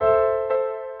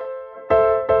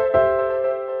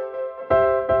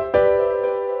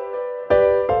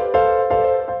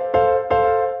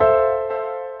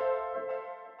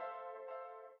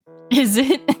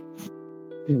is it?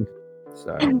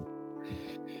 Sorry.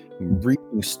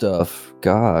 Reading stuff.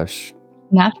 Gosh.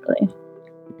 Naturally.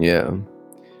 Yeah.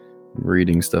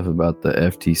 Reading stuff about the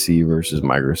FTC versus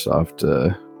Microsoft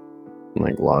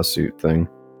lawsuit thing.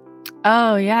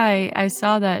 Oh yeah, I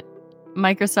saw that.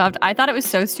 Microsoft, I thought it was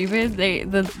so stupid.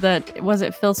 Was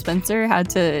it Phil Spencer had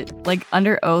to, like,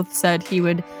 under oath said he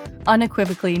would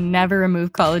unequivocally never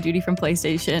remove Call of Duty from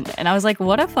PlayStation, and I was like,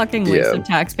 what a fucking waste of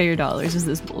taxpayer dollars is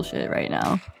this bullshit right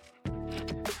now?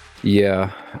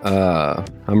 Yeah,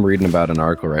 I'm reading about an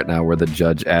article right now where the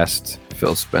judge asked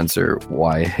Phil Spencer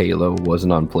why Halo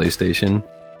wasn't on PlayStation,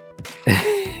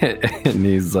 and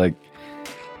he's like,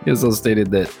 he also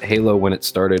stated that Halo, when it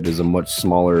started, is a much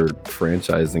smaller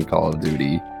franchise than Call of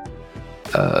Duty.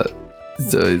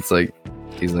 So it's like,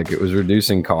 he's like, it was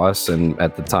reducing costs, and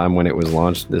at the time when it was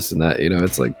launched, this and that,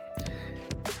 it's like.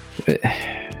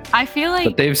 I feel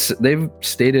like, but they've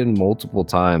stated multiple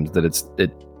times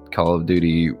that Call of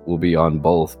Duty will be on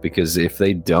both, because if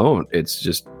they don't, it's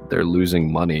just they're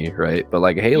losing money, right? But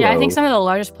like Halo, yeah, I think some of the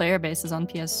largest player base is on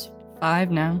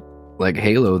PS5 now. Like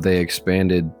Halo, they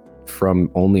expanded from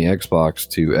only Xbox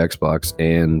to Xbox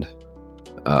and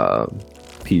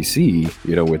PC,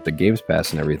 with the Games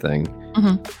Pass and everything.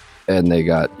 Mm-hmm. And they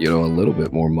got, a little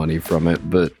bit more money from it.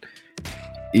 But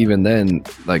even then,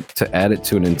 like, to add it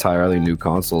to an entirely new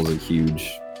console is a huge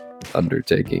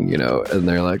undertaking, and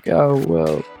they're like, oh,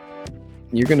 well,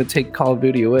 you're going to take Call of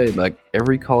Duty away. Like,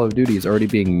 every Call of Duty is already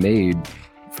being made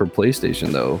for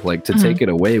PlayStation, though. Like, to take it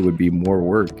away would be more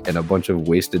work and a bunch of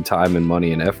wasted time and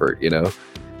money and effort,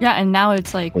 Yeah, and now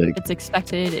it's like it's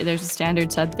expected. There's a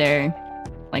standard set there.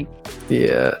 Like,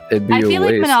 yeah, it'd be I feel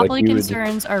like monopoly like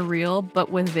concerns are real,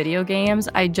 but with video games,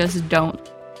 I just don't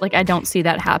see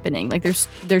that happening. Like,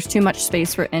 there's too much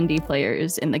space for indie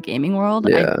players in the gaming world.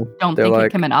 Yeah, I don't think it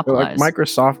can monopolize. Like,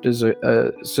 Microsoft is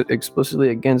explicitly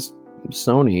against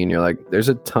Sony, and you're like, there's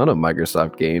a ton of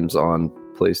Microsoft games on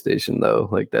PlayStation though.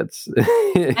 Like, that's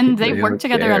and they've worked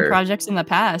together on projects in the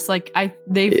past. Like,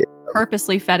 they've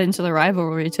purposely fed into the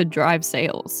rivalry to drive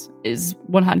sales. Is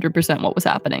 100% what was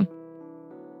happening.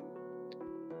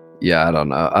 Yeah, I don't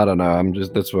know.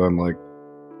 That's why I'm like,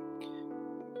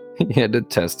 he had to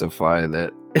testify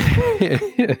that.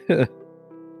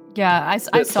 Yeah, I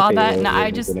saw that, and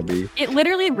it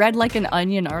literally read like an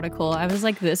Onion article. I was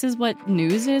like, this is what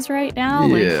news is right now?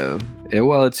 Yeah.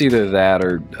 Well, it's either that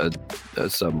or a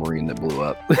submarine that blew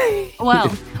up.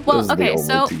 Well, okay,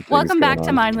 so welcome back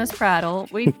to Mindless Prattle.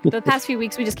 The past few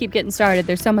weeks, we just keep getting started.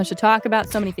 There's so much to talk about,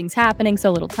 so many things happening,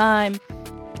 so little time.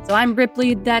 So I'm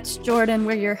Ripley, that's Jordan,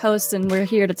 we're your hosts, and we're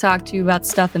here to talk to you about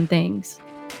stuff and things.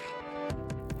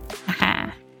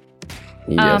 Aha.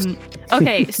 Yes.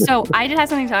 Okay, so I did have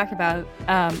something to talk about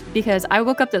because I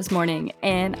woke up this morning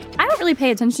and I don't really pay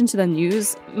attention to the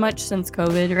news much since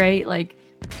COVID, right? Like,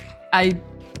 I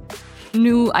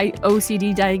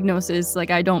OCD diagnosis,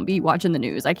 like, I don't be watching the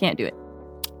news. I can't do it.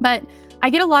 But I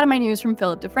get a lot of my news from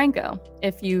Philip DeFranco.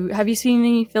 Have you seen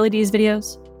any Philly D's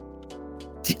videos?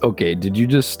 Okay, did you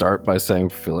just start by saying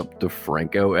Philip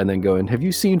DeFranco and then going, have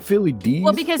you seen Philly D?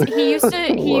 Well, because his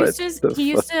username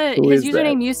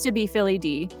used to be Philly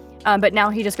D, but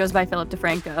now he just goes by Philip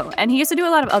DeFranco. And he used to do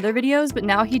a lot of other videos, but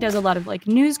now he does a lot of like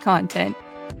news content.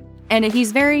 And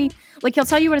he's very, like, he'll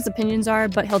tell you what his opinions are,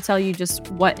 but he'll tell you just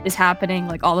what is happening,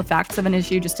 like all the facts of an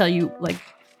issue, just tell you like,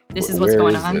 this is what's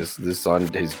going on. This on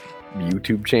his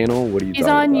YouTube channel? What are you talking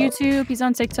about? He's on YouTube, he's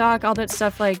on TikTok, all that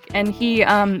stuff, like, and he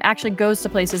actually goes to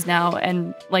places now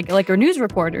and like a news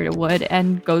reporter would,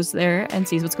 and goes there and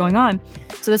sees what's going on.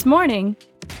 So this morning,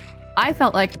 I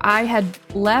felt like I had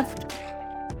left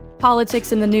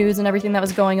politics and the news and everything that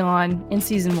was going on in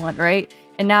season 1, right?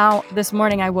 And now this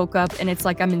morning I woke up and it's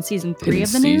like I'm in season 3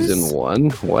 of the news. Season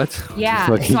 1? What? Yeah.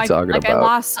 What are you talking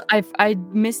about? I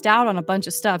missed out on a bunch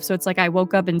of stuff. So it's like I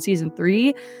woke up in season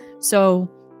 3. So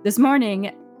this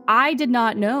morning, I did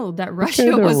not know that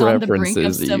Russia was on the brink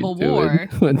of civil war.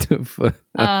 What the fuck?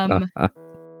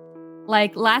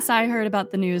 Like, last I heard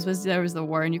about the news was there was the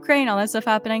war in Ukraine, all that stuff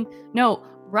happening. No,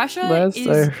 Russia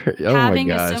is having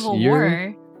a civil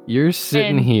war. You're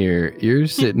sitting here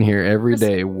every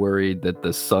day worried that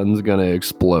the sun's gonna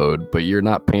explode, but you're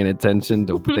not paying attention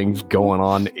to things going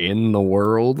on in the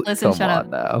world. Listen, shut up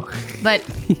now. But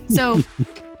so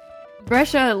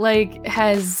Russia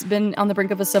has been on the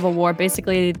brink of a civil war.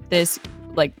 Basically, this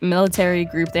military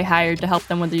group they hired to help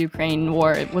them with the Ukraine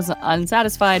war was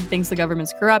unsatisfied, thinks the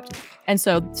government's corrupt, and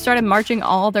so started marching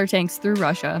all their tanks through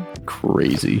Russia.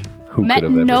 Crazy. Who met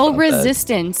no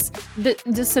resistance.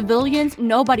 The civilians,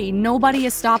 nobody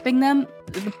is stopping them.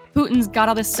 Putin's got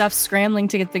all this stuff scrambling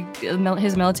to get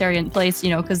his military in place,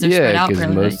 because they're spread out. Yeah,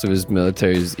 because most of his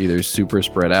military is either super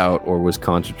spread out or was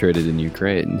concentrated in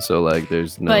Ukraine. So like,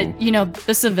 there's no. But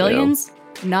the civilians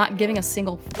not giving a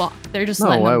single fuck. They're just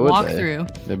letting them walk through.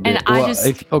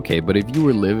 But if you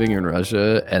were living in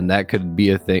Russia and that could be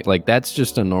a thing, like that's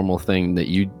just a normal thing that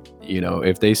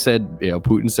if they said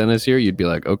Putin sent us here, you'd be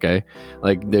like, okay,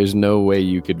 like there's no way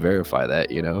you could verify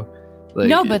that, Like,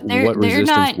 no, but what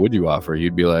resistance would you offer?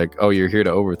 You'd be like, oh, you're here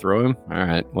to overthrow him? All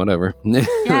right, whatever.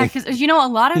 Yeah, because a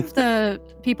lot of the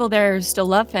people there still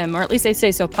love him, or at least they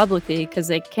say so publicly because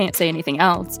they can't say anything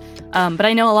else. But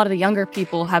I know a lot of the younger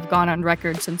people have gone on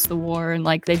record since the war, and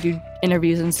like they do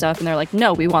interviews and stuff, and they're like,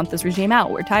 no, we want this regime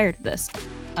out. We're tired of this.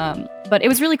 But it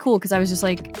was really cool because I was just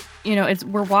like,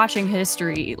 we're watching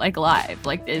history like live.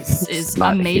 Like it's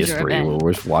not a major history. event.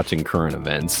 We're just watching current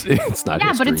events. It's not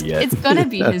history yet. Yeah, but it's gonna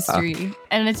be history,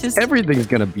 and it's just everything's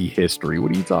gonna be history.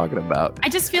 What are you talking about? I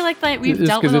just feel like we've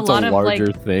dealt with a lot of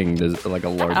larger thing. There's like a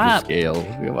larger scale.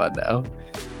 Come on now.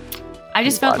 I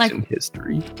just felt like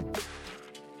history.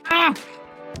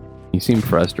 You seem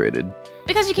frustrated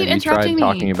because you keep interrupting me.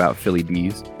 Talking about Philly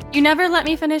D's. You never let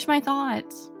me finish my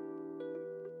thoughts.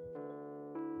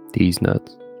 D's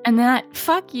nuts. And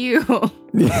fuck you.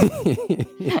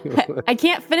 I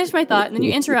can't finish my thought, and then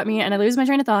you interrupt me, and I lose my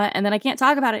train of thought, and then I can't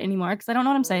talk about it anymore because I don't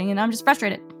know what I'm saying, and I'm just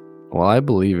frustrated. Well, I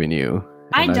believe in you.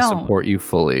 I don't. I support you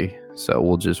fully, so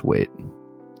we'll just wait.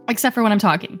 Except for when I'm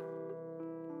talking.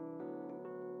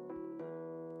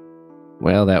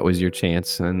 Well, that was your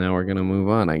chance, and now we're gonna move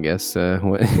on, I guess. So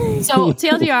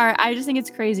TLDR, I just think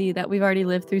it's crazy that we've already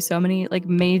lived through so many like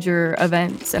major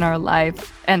events in our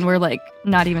life, and we're like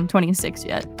not even 26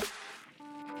 yet.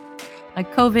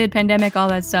 Like COVID, pandemic, all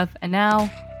that stuff, and now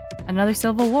another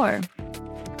civil war.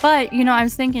 But I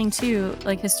was thinking too,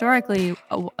 like historically,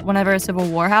 whenever a civil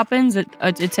war happens, it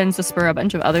tends to spur a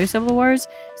bunch of other civil wars.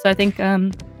 So I think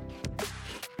this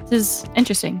is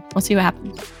interesting. We'll see what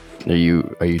happens. Are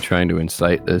you trying to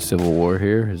incite a civil war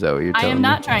here? Is that what you're telling me? I am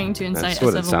not trying to incite a civil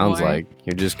war. That's what it sounds like.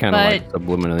 You're just kind of like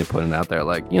subliminally putting it out there,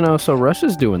 like, so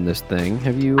Russia's doing this thing.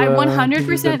 Have you? I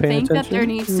 100% think that there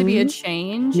needs to be a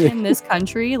change in this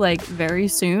country, like very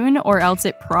soon, or else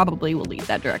it probably will lead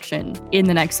that direction in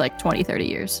the next like 20, 30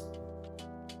 years.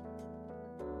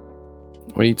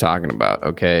 What are you talking about?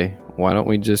 Okay. Why don't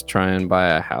we just try and buy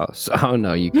a house? Oh,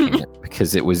 no, you can't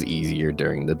because it was easier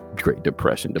during the Great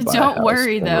Depression to buy a house. Don't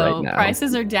worry, though. Right now,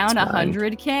 prices are down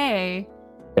 $100K.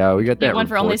 Yeah, we got that one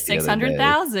for only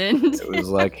 $600,000. It was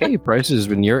like, hey, prices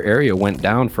in your area went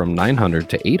down from $900,000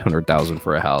 to $800,000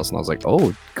 for a house. And I was like,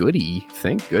 oh, goody.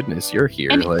 Thank goodness you're here.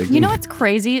 And what's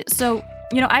crazy? So,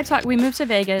 we moved to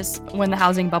Vegas when the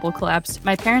housing bubble collapsed.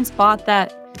 My parents bought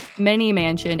that mini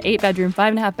mansion, 8-bedroom,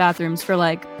 5.5 bathrooms for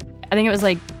like, I think it was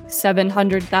like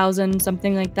 $700,000,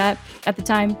 something like that at the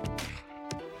time.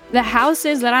 The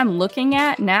houses that I'm looking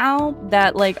at now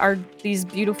that like are these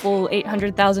beautiful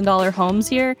 $800,000 homes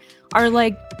here are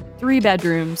like 3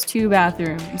 bedrooms, 2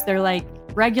 bathrooms. They're like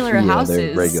regular houses.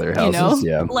 They're regular houses.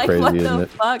 Yeah. Like crazy, what the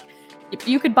fuck? If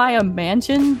you could buy a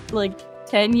mansion like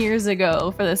 10 years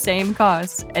ago for the same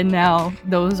cost, and now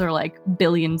those are like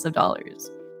billions of dollars.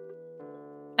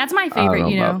 That's my favorite,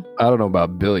 I don't know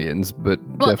about billions, but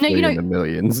definitely in the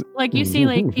millions. Like you see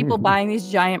like people buying these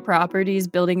giant properties,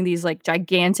 building these like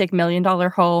gigantic $1 million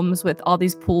homes with all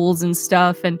these pools and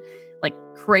stuff and like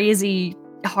crazy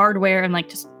hardware and like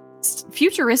just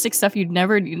futuristic stuff you'd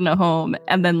never need in a home.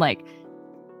 And then like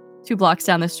 2 blocks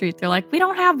down the street, they're like, we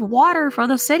don't have water for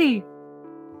the city.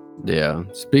 Yeah.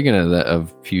 Speaking of that,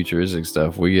 of futuristic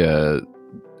stuff, we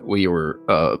were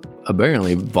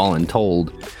apparently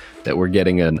voluntold that we're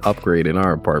getting an upgrade in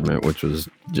our apartment, which was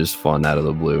just fun out of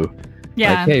the blue.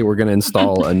 Yeah. Like, hey, we're going to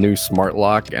install a new smart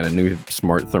lock and a new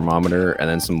smart thermometer and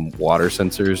then some water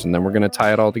sensors. And then we're going to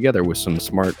tie it all together with some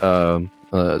smart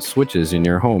switches in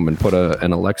your home and put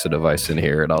an Alexa device in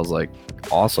here. And I was like,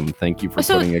 awesome. Thank you for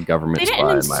putting a government spy in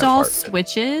my apartment. They didn't install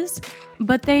switches,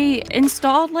 but they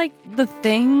installed like the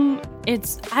thing.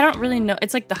 I don't really know.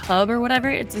 It's like the hub or whatever.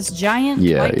 It's this giant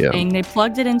thing. They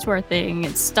plugged it into our thing.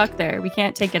 It's stuck there. We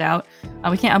can't take it out.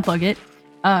 We can't unplug it.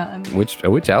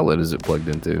 Which outlet is it plugged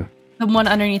into? The one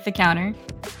underneath the counter.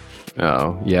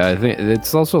 Oh, yeah. I think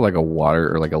it's also like a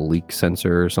water or like a leak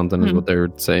sensor or something is what they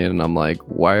were saying. And I'm like,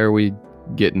 why are we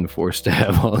getting forced to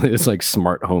have all this like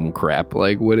smart home crap?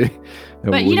 Like, would it?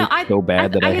 But I so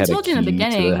bad that I had told you in the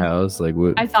beginning. To the house. Like,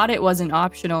 what? I thought it wasn't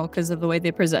optional because of the way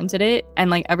they presented it,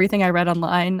 and like everything I read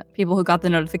online, people who got the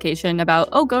notification about,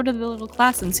 oh, go to the little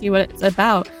class and see what it's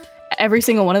about. Every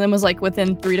single one of them was like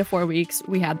within 3 to 4 weeks,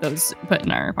 we had those put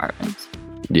in our apartments.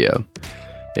 Yeah,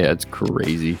 it's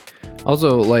crazy.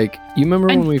 Also, like, you remember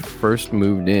And- when we first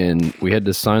moved in, we had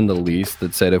to sign the lease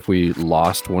that said if we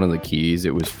lost one of the keys,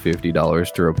 it was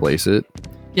 $50 to replace it.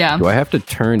 Yeah. Do I have to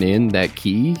turn in that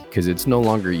key because it's no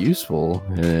longer useful?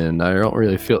 And I don't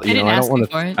really feel, They didn't I don't ask me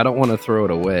want for to. it. I don't want to throw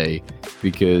it away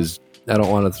because I don't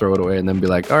want to throw it away and then be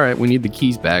like, all right, we need the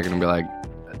keys back, and I'll be like,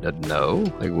 no,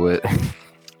 like what?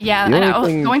 Yeah, The and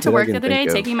only thing going to that I work can the other day, think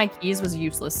of- taking my keys was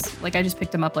useless. Like I just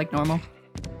picked them up like normal.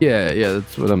 Yeah,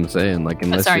 that's what I'm saying. Like,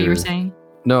 unless Sorry, you were you're- saying.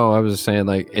 No, I was just saying,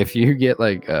 like, if you get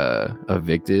like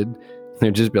evicted,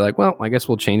 they'd just be like, well, I guess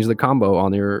we'll change the combo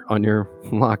on your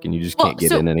lock, and you just can't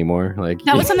get in anymore. Like,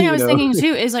 That was something I was know? thinking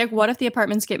too. Is like, what if the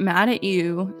apartments get mad at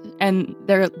you and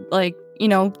they're like,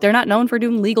 they're not known for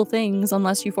doing legal things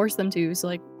unless you force them to. So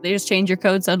like, they just change your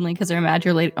code suddenly because they're mad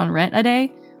you're late on rent a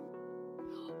day.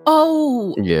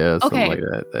 Oh, Yeah, something okay. like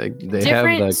that. They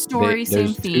Different have like story,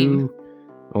 same theme.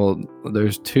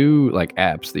 There's two like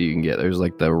apps that you can get. There's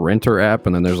like the renter app,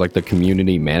 and then there's like the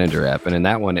community manager app. And in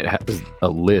that one, it has a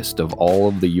list of all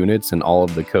of the units and all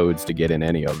of the codes to get in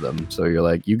any of them. So you're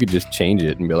like, you could just change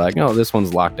it and be like, no, this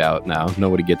one's locked out now.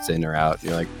 Nobody gets in or out. And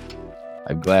you're like,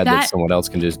 I'm glad that someone else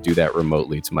can just do that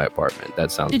remotely to my apartment.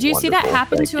 That sounds Did you see that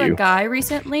happen Thank to you. a guy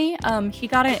recently? He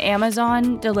got an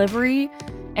Amazon delivery,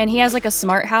 and he has like a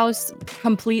smart house,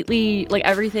 completely like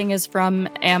everything is from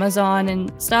Amazon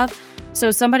and stuff. So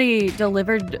somebody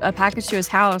delivered a package to his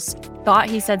house, thought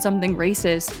he said something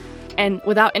racist, and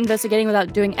without investigating,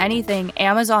 without doing anything,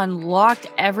 Amazon locked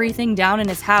everything down in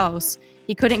his house.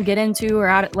 He couldn't get into or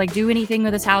out, like do anything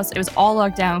with his house. It was all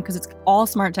locked down because it's all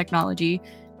smart technology.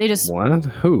 They just What?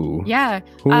 Who? Yeah.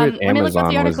 Who at Let me look up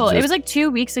the Amazon article. was It was like 2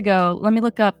 weeks ago. Let me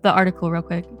look up the article real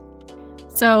quick.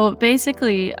 So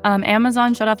basically,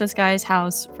 Amazon shut off this guy's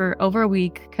house for over a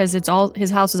week because his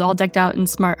house is all decked out in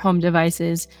smart home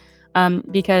devices.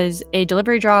 Because a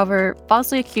delivery driver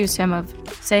falsely accused him of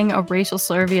saying a racial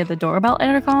slur via the doorbell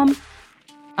intercom.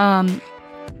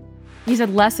 He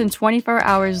said less than 24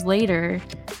 hours later,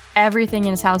 everything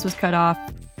in his house was cut off.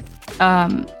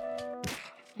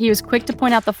 He was quick to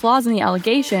point out the flaws in the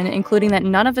allegation, including that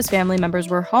none of his family members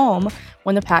were home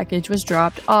when the package was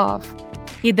dropped off.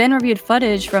 He then reviewed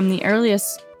footage from the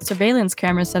earliest surveillance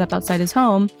cameras set up outside his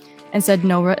home and said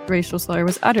no racial slur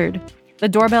was uttered. The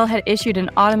doorbell had issued an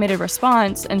automated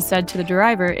response and said to the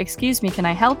driver, "Excuse me, can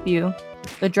I help you?"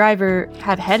 The driver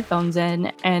had headphones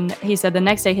in, and he said the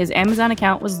next day his Amazon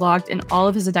account was logged and all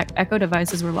of his Echo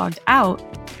devices were logged out.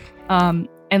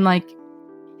 And like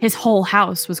his whole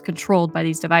house was controlled by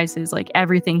these devices. Like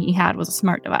everything he had was a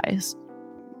smart device.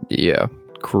 Yeah.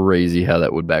 Crazy how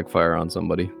that would backfire on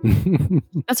somebody.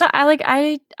 That's what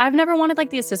I've never wanted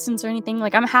like the assistants or anything.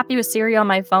 Like I'm happy with Siri on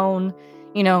my phone.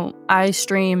 I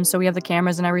stream, so we have the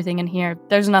cameras and everything in here.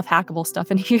 There's enough hackable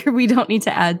stuff in here. We don't need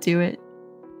to add to it.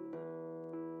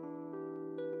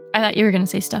 I thought you were going to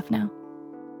say stuff now.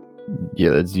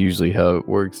 Yeah, that's usually how it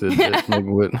works. That's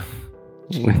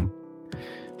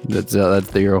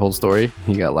your whole story.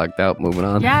 You got locked out. Moving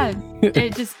on. Yeah,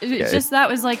 just that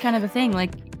was like kind of a thing.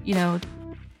 Like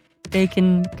they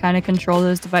can kind of control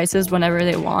those devices whenever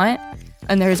they want.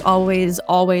 And there's always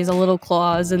a little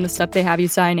clause in the stuff they have you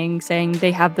signing saying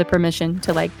they have the permission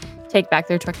to like take back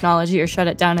their technology or shut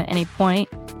it down at any point.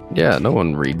 Yeah, no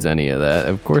one reads any of that.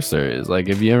 Of course there is. Like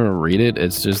if you ever read it,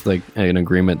 it's just like an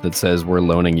agreement that says we're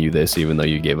loaning you this even though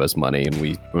you gave us money and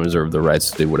we reserve the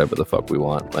rights to do whatever the fuck we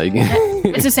want. Like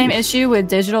it's the same issue with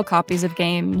digital copies of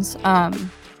games.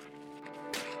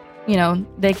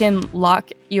 They can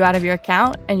lock you out of your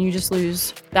account and you just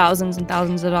lose thousands and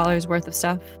thousands of dollars worth of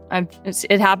stuff.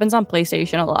 It happens on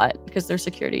PlayStation a lot because their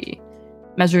security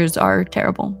measures are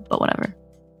terrible, but whatever.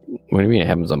 What do you mean it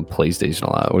happens on PlayStation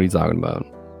a lot? What are you talking about?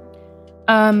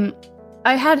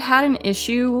 I had an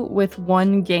issue with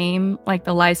one game, like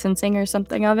the licensing or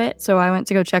something of it. So I went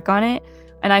to go check on it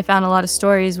and I found a lot of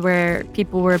stories where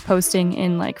people were posting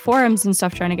in like forums and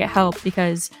stuff trying to get help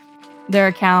because their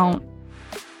account,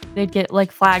 they'd get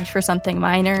like flagged for something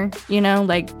minor,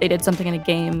 like they did something in a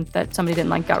game that somebody didn't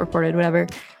like, got reported, whatever.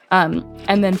 And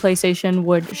then PlayStation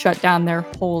would shut down their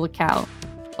whole account,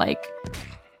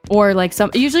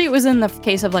 usually it was in the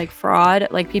case of like fraud,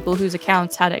 like people whose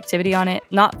accounts had activity on it,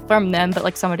 not from them, but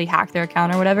like somebody hacked their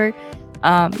account or whatever,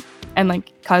 and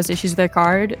like caused issues with their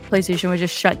card. PlayStation would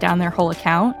just shut down their whole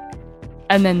account,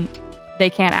 and then they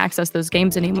can't access those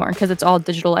games anymore because it's all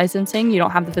digital licensing. You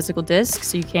don't have the physical disc,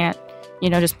 so you can't,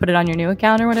 just put it on your new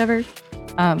account or whatever.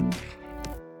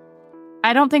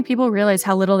 I don't think people realize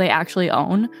how little they actually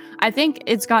own. I think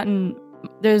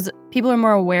people are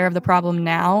more aware of the problem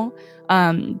now.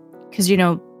 Because,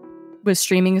 with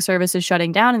streaming services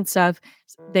shutting down and stuff,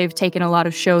 they've taken a lot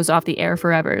of shows off the air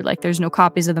forever. Like there's no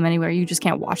copies of them anywhere. You just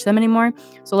can't watch them anymore.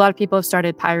 So a lot of people have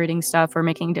started pirating stuff or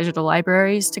making digital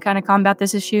libraries to kind of combat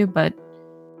this issue. But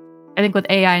I think with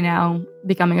AI now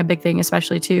becoming a big thing,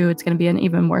 especially too, it's going to be an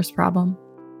even worse problem.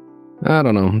 I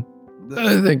don't know.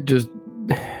 I think just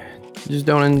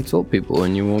don't insult people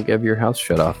and you won't get your house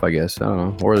shut off, I guess. I don't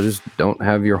know. Or just don't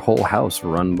have your whole house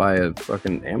run by a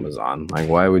fucking Amazon. Like,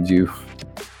 why would you?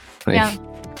 Like, yeah.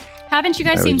 Haven't you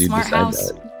guys seen Smart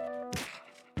House?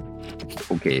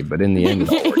 Okay, but in the end,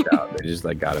 it all worked out. They just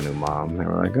like got a new mom. They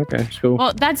were like, okay, it's cool.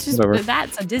 Well, that's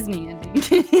a Disney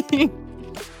ending.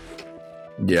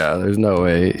 Yeah, there's no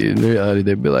way.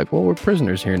 They'd be like, well, we're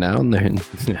prisoners here now. And then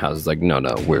the house is like, no,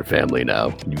 we're family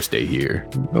now. You stay here.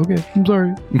 Okay, I'm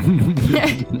sorry.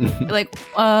 Like,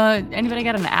 anybody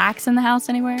got an axe in the house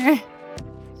anywhere?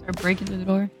 Start breaking through the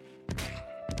door.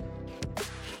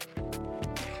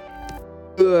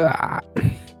 Are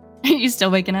you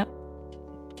still waking up?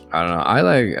 I don't know.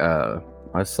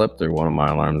 I slept through one of my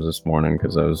alarms this morning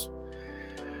because I don't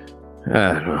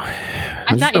know.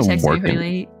 I thought you texted me pretty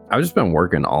late. I've just been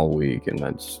working all week, and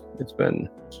it's been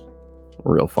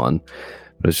real fun.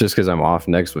 But it's just because I'm off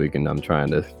next week, and I'm trying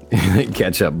to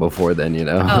catch up before then, you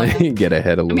know, get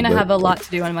ahead a little bit. I have a lot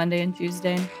to do on Monday and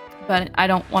Tuesday, but I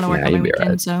don't want to work on my weekend,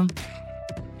 right. So.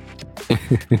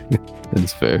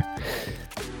 That's fair.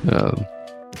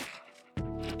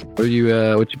 What you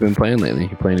been playing lately?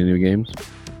 You playing any new games?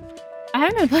 I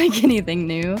haven't been playing anything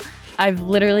new. I've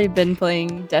literally been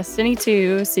playing Destiny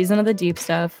 2, Season of the Deep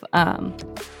stuff,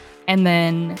 and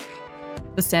then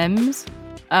The Sims.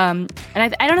 And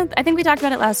I don't know. I think we talked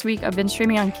about it last week. I've been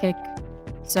streaming on Kick,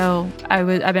 so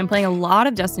I've been playing a lot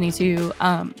of Destiny 2.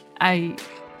 I'm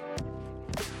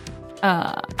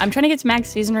trying to get to max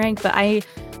season rank, but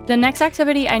the next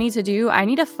activity I need to do, I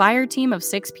need a fire team of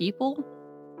 6 people.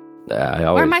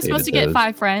 Or am I supposed to get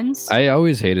 5 friends? I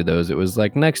always hated those. It was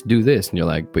like, next, do this. And you're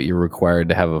like, but you're required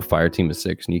to have a fire team of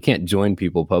 6. And you can't join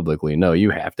people publicly. No, you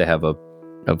have to have a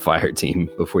fire team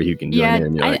before you can join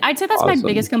in. I'd say that's awesome. My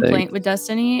biggest complaint with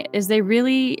Destiny is they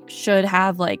really should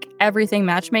have like everything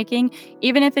matchmaking.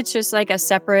 Even if it's just like a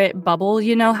separate bubble,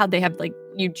 you know, how they have like,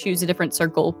 you choose a different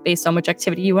circle based on which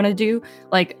activity you want to do.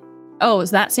 Like, oh,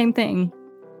 it's that same thing,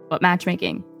 but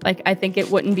matchmaking. Like, I think it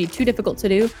wouldn't be too difficult to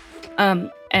do.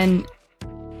 And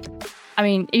I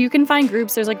mean, you can find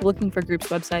groups. There's like looking for groups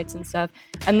websites and stuff.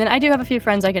 And then I do have a few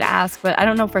friends I could ask, but I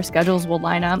don't know if our schedules will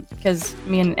line up because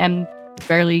me and Em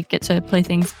barely get to play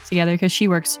things together because she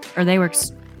goes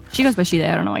by she, they,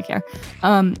 I don't know, I care.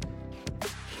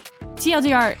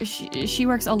 TLDR, she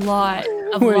works a lot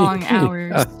of long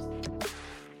hours.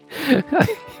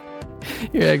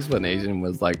 Your explanation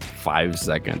was like 5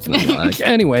 seconds. And I'm like,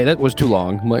 anyway, that was too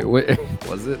long. I'm like, what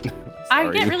was it? Sorry.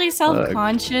 I get really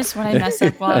self-conscious when I mess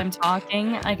up while I'm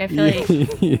talking. Like, I feel like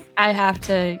I have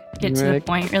to get to the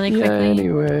point really quickly.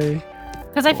 Anyway.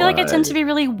 Because I feel like I tend to be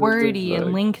really wordy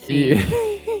and lengthy.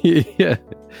 Yeah.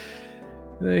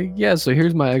 Like, yeah, so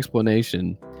here's my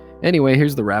explanation. Anyway,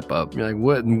 here's the wrap-up. You're like,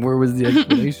 what? Where was the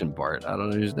explanation part? I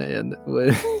don't understand.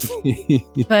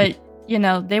 But, you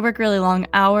know, they work really long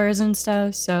hours and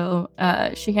stuff, so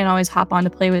she can always hop on to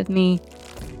play with me.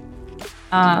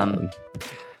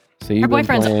 So her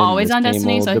boyfriend's always on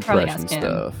Destiny, so I probably ask him.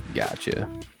 Stuff. Gotcha.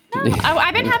 No,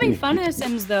 I've been having fun in The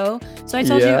Sims though. So I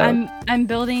told you I'm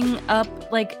building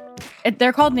up like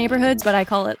they're called neighborhoods, but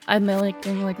I'm like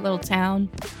in like a little town.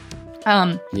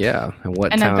 Yeah, and what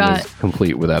town is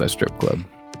complete without a strip club?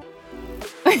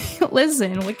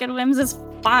 Listen, Wicked Whims is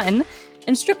fun.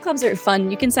 And strip clubs are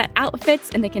fun. You can set outfits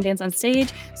and they can dance on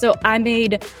stage. So I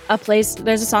made a place.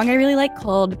 There's a song I really like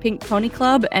called Pink Pony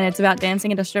Club, and it's about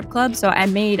dancing at a strip club. So I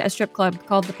made a strip club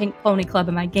called the Pink Pony Club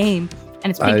in my game. And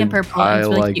it's pink and purple. And it's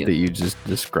really like cute. That you just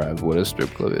described what a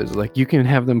strip club is. Like, you can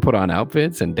have them put on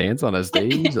outfits and dance on a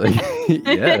stage. Like,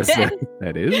 yes,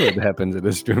 that is what happens at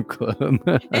a strip club.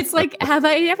 It's like, have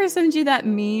I ever sent you that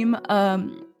meme?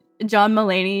 John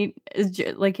Mulaney,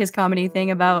 like his comedy thing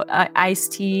about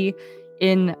Ice-T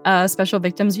in a special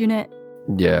victims unit.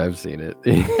 Yeah, I've seen it.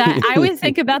 That I always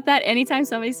think about that anytime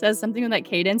somebody says something with that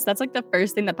cadence. That's like the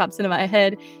first thing that pops into my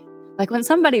head. Like when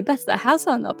somebody bets the house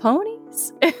on the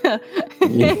ponies.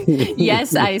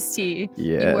 Yes, Ice-T.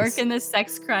 Yes. You work in the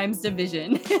sex crimes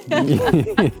division.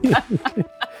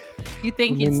 You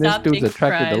think you'd stop this taking dude's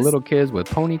attracted fries. to little kids with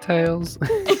ponytails.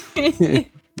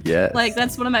 Yes. Like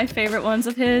that's one of my favorite ones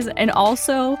of his. And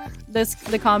also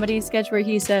the comedy sketch where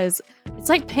he says, it's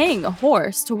like paying a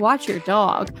horse to watch your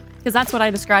dog. Because that's what I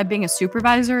describe being a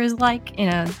supervisor is like in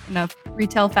a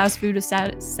retail fast food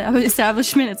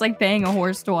establishment. It's like paying a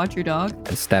horse to watch your dog.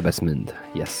 Establishment.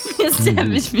 Yes.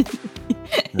 Establishment.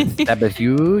 Stab at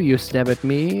you. You stab at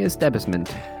me. Establishment.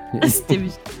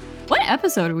 What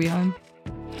episode are we on?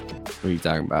 What are you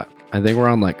talking about? I think we're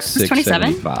on like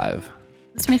 675.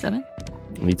 It's 27.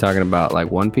 Are you talking about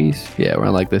like One Piece? Yeah, we're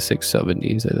on like the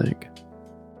 670s, I think.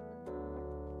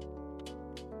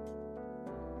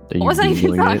 What was I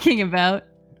even talking about?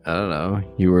 I don't know.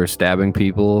 You were stabbing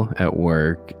people at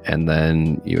work, and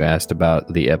then you asked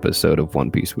about the episode of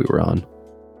One Piece we were on.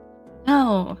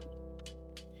 No.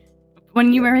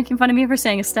 When you were making fun of me for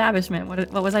saying establishment,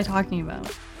 what was I talking about?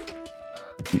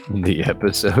 The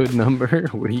episode number?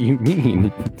 What do you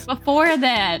mean? Before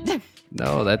that.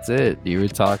 No, that's it. You were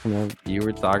talking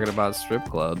about strip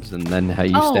clubs and then how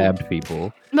you stabbed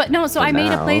people. But no, so I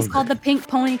made a place called the Pink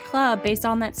Pony Club based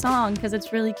on that song because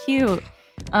it's really cute.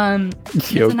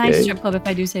 It's a nice strip club if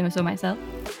I do say so myself.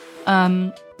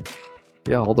 Yeah,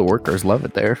 all the workers love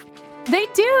it there. They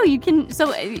do. You can.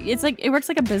 So it's like it works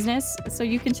like a business. So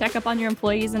you can check up on your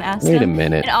employees and ask them. Wait a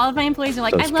minute. And all of my employees are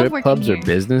like, I love working here. Strip clubs are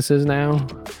businesses now?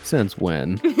 Since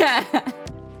when?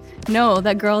 No,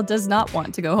 that girl does not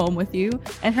want to go home with you,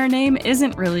 and her name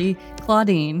isn't really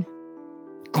Claudine.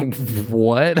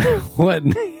 What?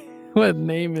 What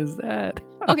name is that?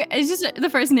 Okay, it's just the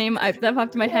first name that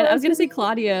popped in my head. I was gonna say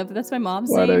Claudia, but that's my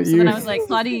mom's name. So then I was like,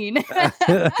 Claudine.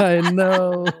 I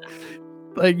know.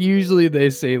 Like usually they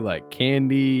say like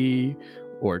Candy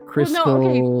or Crystal. Well, no,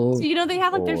 okay. So they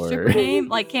have like their stripper name,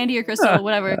 like Candy or Crystal,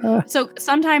 whatever. So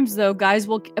sometimes though, guys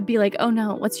will be like, "Oh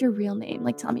no, what's your real name?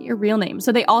 Like, tell me your real name."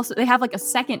 So they have like a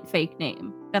second fake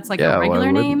name that's like a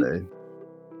regular name.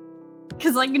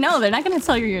 Because like no, they're not gonna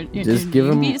tell you your just give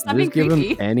them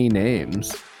any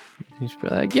names. You should be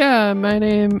like, yeah, my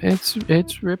name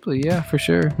it's Ripley. Yeah, for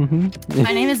sure. Mm-hmm.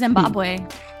 My name is Zimbabwe.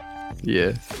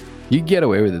 Yeah. You can get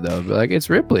away with it though. Be like, it's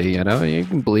Ripley, you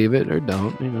can believe it or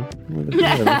don't,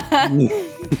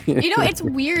 It's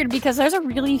weird because there's a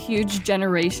really huge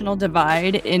generational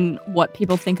divide in what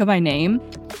people think of my name.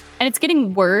 And it's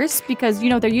getting worse because,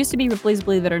 there used to be Ripley's,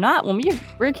 believe it or not, when we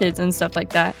were kids and stuff like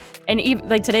that. And even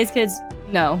like today's kids,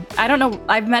 no. I don't know.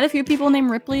 I've met a few people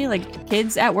named Ripley, like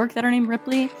kids at work that are named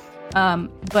Ripley.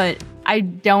 But I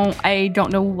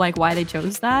don't know like why they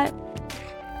chose that.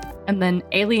 And then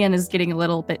Alien is getting a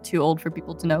little bit too old for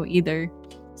people to know either.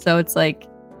 So it's like,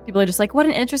 people are just like, what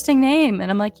an interesting name. And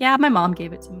I'm like, yeah, my mom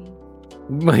gave it to me.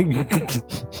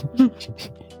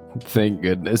 Thank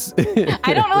goodness.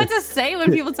 I don't know what to say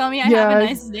when people tell me I have a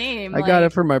nice name. I got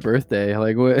it for my birthday.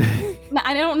 Like what?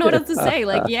 I don't know what else to say.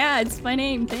 Like, yeah, it's my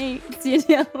name. Thanks.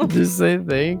 Just say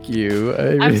thank you.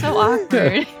 I'm so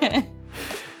awkward. I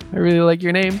really like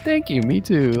your name. Thank you. Me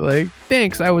too. Like,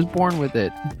 thanks. I was born with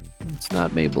it. It's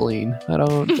not Maybelline. I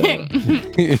don't.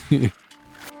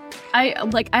 I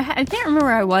can't remember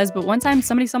where I was, but one time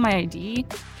somebody saw my ID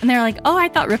and they're like, "Oh, I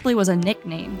thought Ripley was a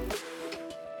nickname."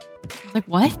 I was like,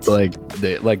 what? They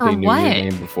knew your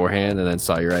name beforehand and then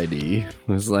saw your ID. It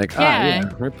was like, yeah,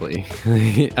 Ripley.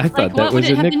 I thought that was a nickname. What would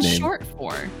it have been short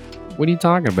for? What are you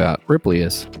talking about?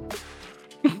 Ripleyus.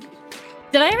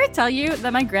 Did I ever tell you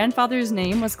that my grandfather's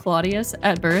name was Claudius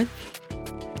at birth?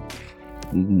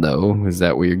 No, is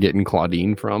that where you're getting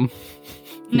Claudine from?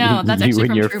 No, that's actually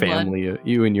from True Blood.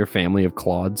 You and your family of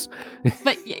Claudes.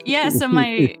 But yeah, so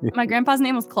my grandpa's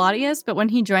name was Claudius, but when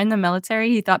he joined the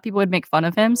military, he thought people would make fun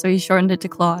of him, so he shortened it to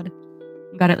Claude.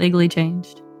 Got it legally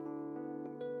changed.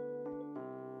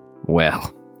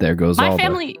 Well, there goes all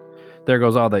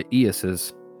the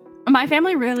Eases. My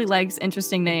family really likes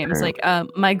interesting names. Like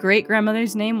my great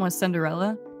grandmother's name was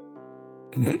Cinderella.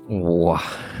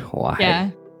 Why?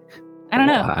 Yeah. I don't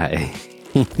know. Why?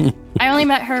 I only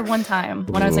met her one time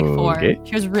when I was like 4. Okay.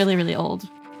 She was really, really old.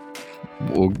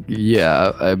 Well,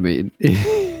 yeah, I mean,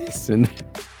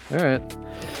 all right.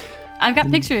 I've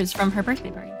got pictures from her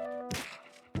birthday party.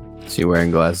 Is she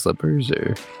wearing glass slippers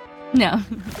or? No,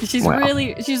 she's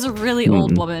a really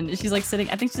old woman. She's like sitting,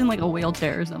 I think she's in like a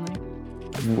wheelchair or something.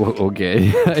 Well,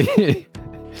 okay.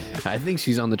 I think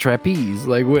she's on the trapeze.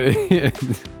 Like what?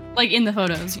 Like in the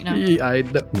photos, Yeah, I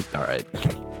know. All right.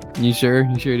 You sure?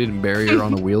 You sure you didn't bury her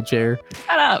on a wheelchair?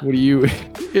 Shut up. What are you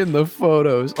in the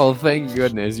photos? Oh, thank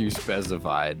goodness you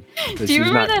specified that she's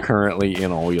not currently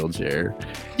in a wheelchair.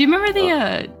 Do you remember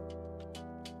the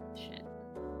shit?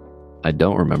 I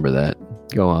don't remember that.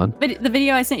 Go on. But the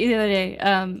video I sent you the other day,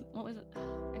 what was it?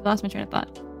 I lost my train of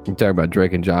thought. You talking about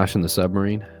Drake and Josh in the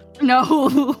submarine?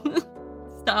 No.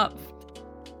 Stop.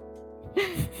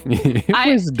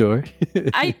 Where's the door?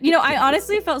 I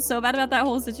honestly felt so bad about that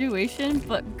whole situation,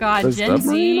 but God, The Gen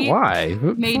submarine? Z Why?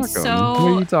 made Fuck 'em. so. What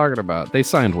are you talking about? They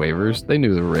signed waivers. They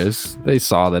knew the risks. They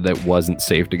saw that it wasn't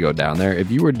safe to go down there.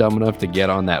 If you were dumb enough to get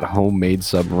on that homemade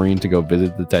submarine to go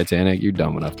visit the Titanic, you're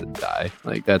dumb enough to die.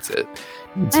 Like, that's it.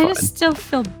 It's I fine. just still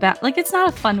feel bad. Like, it's not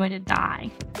a fun way to die.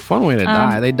 Fun way to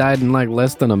die. They died in like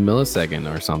less than a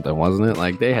millisecond or something, wasn't it?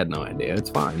 Like, they had no idea. It's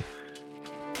fine.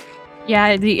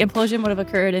 Yeah, the implosion would have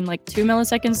occurred in like 2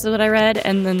 milliseconds, is what I read,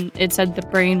 and then it said the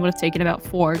brain would have taken about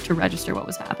 4 to register what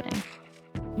was happening.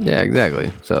 Yeah,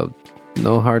 exactly. So,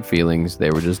 no hard feelings.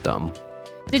 They were just dumb.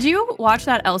 Did you watch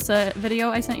that Elsa video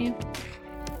I sent you?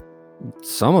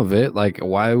 Some of it, like,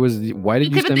 why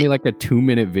did you send me like a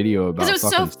 2-minute video about it was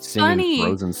fucking so singing funny.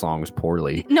 Frozen songs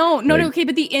poorly? No, okay,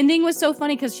 but the ending was so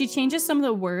funny because she changes some of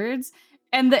the words,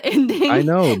 and the ending. I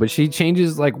know, but she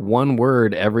changes like one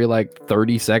word every like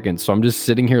 30 seconds. So I'm just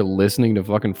sitting here listening to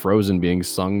fucking Frozen being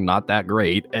sung not that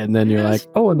great, and then you're like,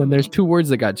 oh, and then there's 2 words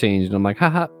that got changed, and I'm like,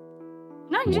 haha.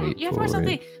 No, you have to watch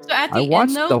something. So at the I end,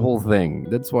 watched though, the whole thing.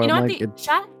 That's why I'm like,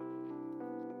 chat.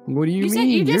 What do you mean?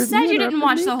 You just said you didn't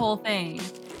watch me? the whole thing.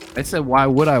 I said, why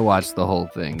would I watch the whole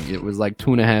thing? It was like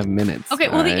 2.5 minutes. Okay,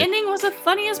 well, the ending was the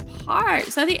funniest part.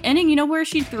 So the ending, you know where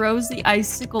she throws the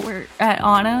icicle at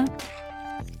Anna?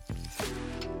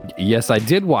 Yes, I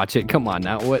did watch it. Come on,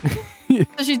 now what?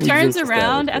 So she turns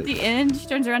around at the end. She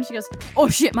turns around and she goes, oh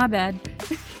shit, my bad.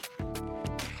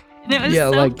 Yeah,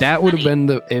 so like that would have been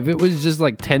if it was just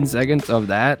like 10 seconds of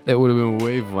that, it would have been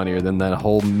way funnier than that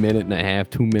whole 1.5,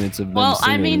 2 minutes of them singing.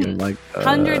 I mean, like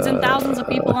hundreds and thousands of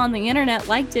people on the internet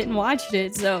liked it and watched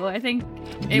it, so I think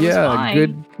it was fine.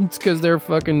 Good. It's because they're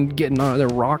fucking getting their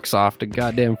rocks off to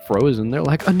goddamn Frozen. They're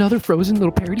like, another Frozen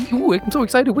little parody. Ooh, I'm so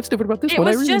excited. What's different about this one?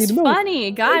 It was really just funny.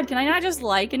 God, can I not just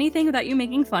like anything without you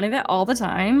making fun of it all the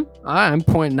time? I'm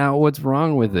pointing out what's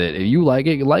wrong with it. If you like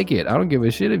it, you like it. I don't give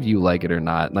a shit if you like it or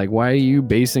not. Like, why are you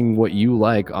basing what you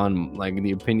like on like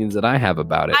the opinions that I have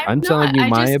about it? I'm telling you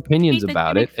my opinions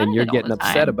about it, and you're getting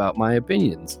upset about my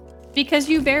opinions. Because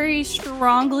you very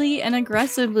strongly and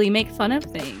aggressively make fun of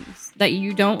things that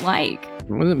you don't like.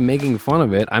 I wasn't making fun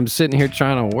of it. I'm sitting here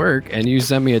trying to work, and you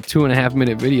sent me a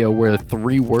 2.5-minute video where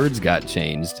 3 words got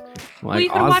changed. Well, you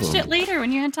could have watched it later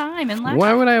when you had time and laughed.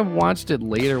 Why would I have watched it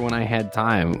later when I had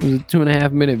time? It was a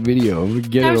 2.5-minute video.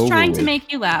 I was trying to make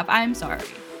you laugh. I'm sorry.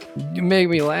 You make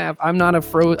me laugh. I'm not a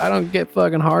I don't get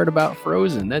fucking hard about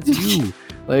Frozen. That's you.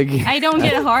 Like, I don't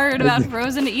get hard about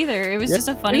Frozen either. It was just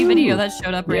a funny video that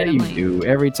showed up randomly. You do.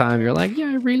 Every time you're like, yeah,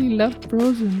 I really love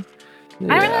Frozen.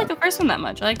 Yeah. I don't really like the first one that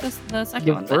much. I like the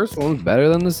second one. The first one's better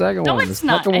than the second one. No, it's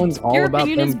not. Your about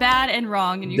opinion is bad and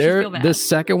wrong, and you should feel bad. The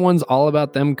second one's all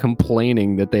about them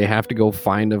complaining that they have to go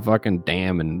find a fucking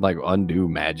dam and like undo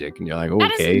magic, and you're like, okay,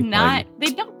 that is not. Like,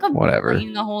 they don't complain whatever.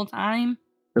 The whole time.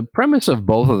 The premise of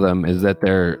both of them is that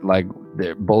they're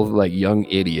both like young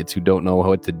idiots who don't know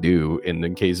what to do in the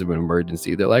case of an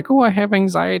emergency. They're like, oh, I have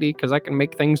anxiety because I can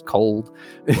make things cold.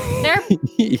 They're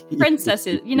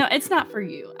princesses. You know, it's not for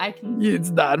you.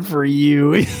 It's not for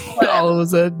you. All of a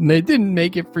sudden, they didn't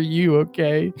make it for you,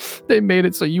 okay? They made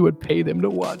it so you would pay them to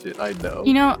watch it. I know.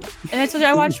 You know,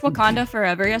 I watched Wakanda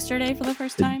Forever yesterday for the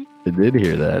first time. I did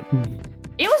hear that.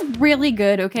 It was really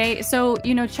good, okay? So,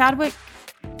 you know, Chadwick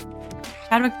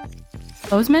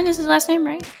Boseman is his last name,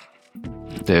 right?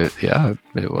 Yeah,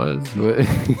 it was.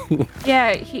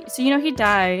 Yeah, he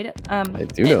died. I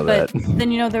do know that. But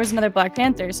then, you know, there was another Black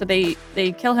Panther, so they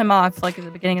kill him off like at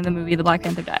the beginning of the movie. The Black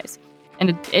Panther dies,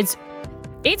 and it's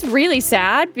really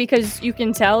sad because you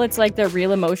can tell it's like the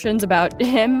real emotions about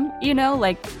him. You know,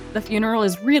 like the funeral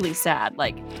is really sad.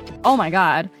 Like, oh my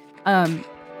god.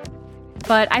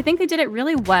 But I think they did it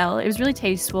really well. It was really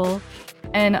tasteful,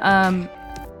 and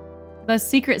the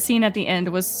secret scene at the end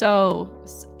was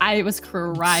I was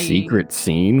crying. Secret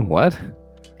scene? What?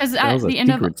 Because at the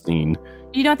end of scene.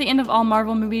 You know, at the end of all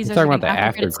Marvel movies, you're talking about the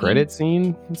after credit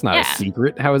scene. It's not a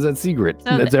secret. How is that secret?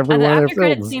 So that's every one of their films. The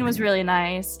after credit scene was really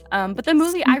nice. But the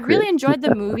movie, I really enjoyed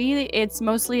the movie. It's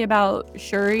mostly about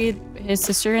Shuri, his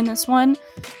sister, in this one.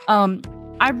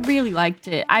 I really liked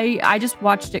it. I just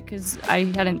watched it because I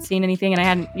hadn't seen anything and I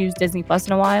hadn't used Disney Plus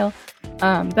in a while.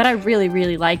 But I really,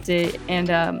 really liked it, and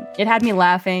it had me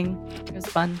laughing. It was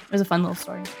fun. It was a fun little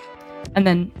story. And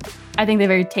then I think they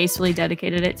very tastefully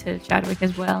dedicated it to Chadwick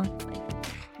as well.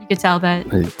 You could tell that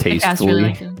tastefully. Really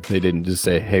liked it. They didn't just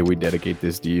say, "Hey, we dedicate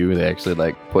this to you." They actually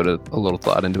like put a little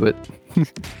thought into it.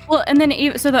 Well, and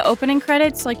then so the opening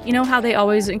credits, like, you know how they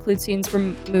always include scenes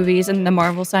from movies, and the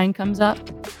Marvel sign comes up.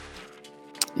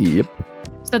 Yep.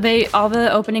 So all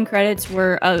the opening credits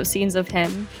were scenes of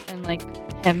him and like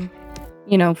him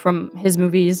from his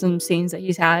movies and scenes that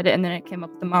he's had, and then it came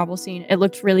up with the Marvel scene. It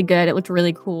looked really good. It looked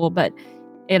really cool, but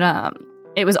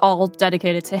it was all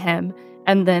dedicated to him.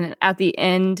 And then at the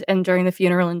end and during the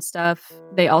funeral and stuff,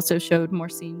 they also showed more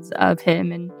scenes of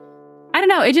him. And I don't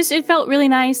know, it felt really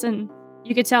nice, and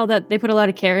you could tell that they put a lot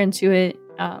of care into it.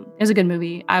 It was a good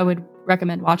movie. I would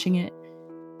recommend watching it.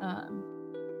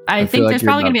 I think there's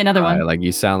probably gonna be another one. Like,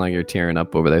 you sound like you're tearing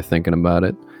up over there thinking about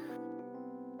it.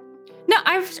 No,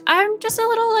 I'm just a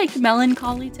little like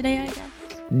melancholy today, I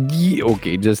guess. Yeah,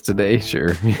 okay, just today,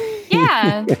 sure.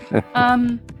 Yeah.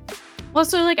 Well,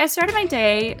 so like I started my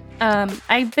day.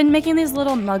 I've been making these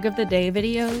little mug of the day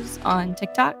videos on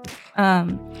TikTok.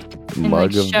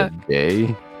 Mug of the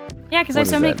day? Yeah, because I have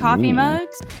so many coffee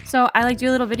mugs. So I like do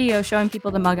a little video showing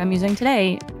people the mug I'm using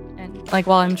today, and like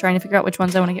while I'm trying to figure out which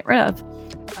ones I want to get rid of,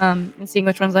 and seeing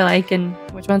which ones I like and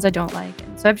which ones I don't like.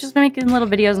 And so I've just been making little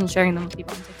videos and sharing them with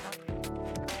people on TikTok.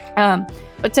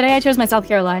 But today I chose my South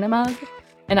Carolina mug,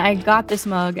 and I got this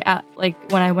mug at like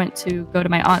when I went to go to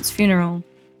my aunt's funeral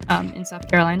in South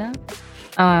Carolina.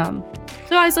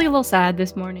 So I was like a little sad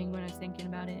this morning when I was thinking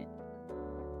about it.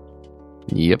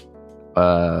 Yep.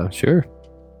 Sure.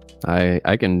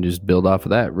 I can just build off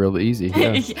of that real easy.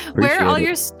 Yeah, where are all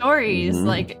your stories? Mm-hmm.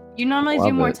 Like, you normally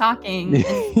do more talking.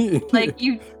 And, like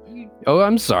you. Oh,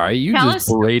 I'm sorry. You just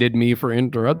berated me for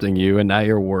interrupting you, and now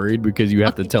you're worried because you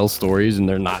have to tell stories and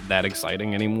they're not that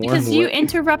exciting anymore. Because you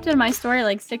interrupted my story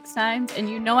like 6 times, and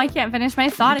you know I can't finish my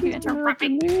thought if you interrupt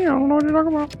me. I don't know what you're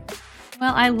talking about.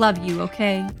 Well, I love you,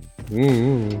 okay?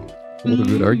 What a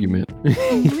good argument.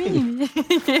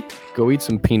 Go eat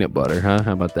some peanut butter, huh?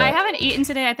 How about that? I haven't eaten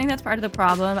today. I think that's part of the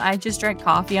problem. I just drank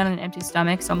coffee on an empty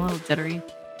stomach, so I'm a little jittery.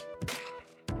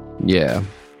 Yeah.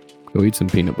 Go eat some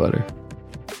peanut butter.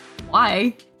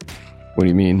 Why? What do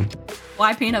you mean?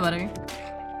 Why peanut butter?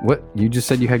 What? You just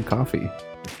said you had coffee.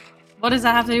 What does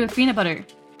that have to do with peanut butter?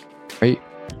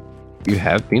 You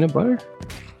have peanut butter?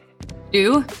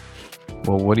 Do?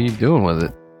 Well, what are you doing with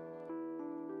it?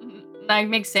 I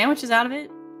make sandwiches out of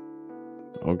it.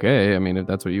 Okay, I mean, if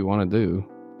that's what you want to do.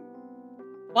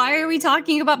 Why are we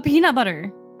talking about peanut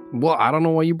butter? Well, I don't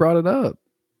know why you brought it up.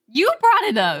 You brought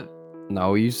it up.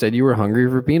 No, you said you were hungry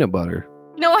for peanut butter.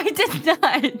 No, I did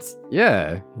not.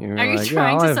 Yeah. Are you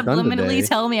trying to subliminally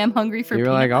tell me I'm hungry for peanut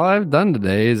butter? You're like, all I've done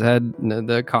today is had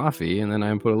the coffee, and then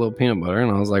I put a little peanut butter, and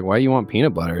I was like, why do you want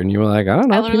peanut butter? And you were like, I don't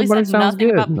know. I literally peanut butter said sounds nothing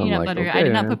good. about peanut like, butter. okay, I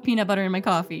did not put peanut butter in my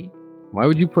coffee. Why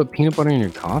would you put peanut butter in your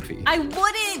coffee? I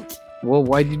wouldn't. Well,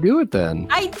 why'd you do it then?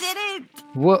 I didn't.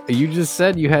 Well, you just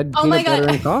said you had peanut butter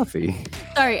in coffee.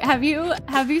 Sorry, have you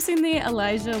seen the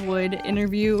Elijah Wood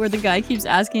interview where the guy keeps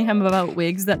asking him about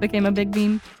wigs that became a big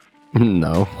meme?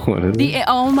 No. What is it?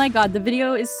 Oh my god, the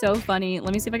video is so funny.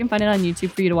 Let me see if I can find it on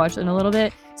YouTube for you to watch in a little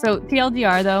bit. So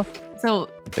TLDR though. So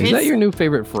is that your new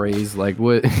favorite phrase? Like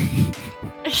what?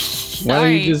 Why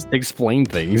don't you just explain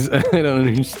things? I don't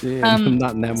understand. I'm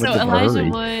not in that much of a hurry. So Elijah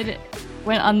Wood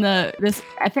went on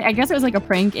I guess it was like a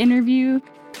prank interview.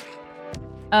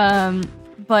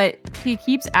 But he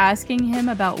keeps asking him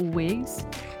about wigs.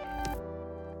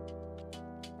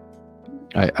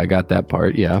 I got that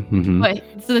part, yeah. Mm-hmm. But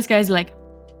so this guy's like,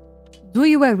 do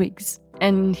you wear wigs?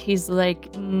 And he's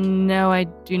like, no, I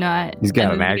do not. He's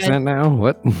got an accent now?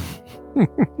 What?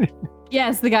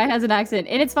 Yes, the guy has an accent.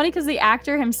 And it's funny because the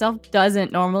actor himself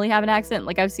doesn't normally have an accent.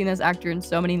 Like, I've seen this actor in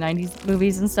so many 90s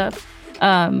movies and stuff.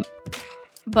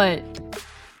 But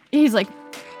he's like,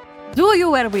 do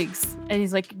you wear wigs? And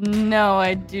he's like, no,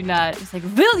 I do not. He's like,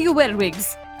 will you wear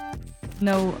wigs?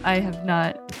 No, I have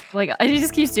not. Like, he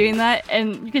just keeps doing that.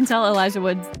 And you can tell Elijah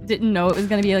Wood didn't know it was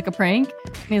going to be like a prank.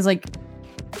 And he's like,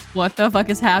 what the fuck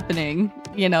is happening?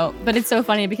 You know, but it's so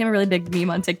funny. It became a really big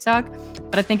meme on TikTok.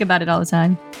 But I think about it all the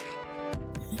time.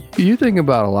 You think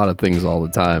about a lot of things all the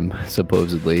time,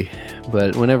 supposedly.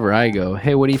 But whenever I go,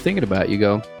 hey, what are you thinking about? You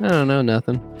go, I don't know,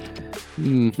 nothing.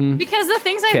 Mm-hmm. Because the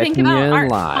things I think about aren't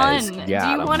fun.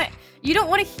 You don't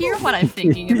want to hear what I'm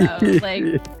thinking about.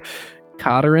 Like,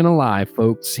 caught her in a lie,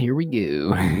 folks. Here we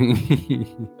go.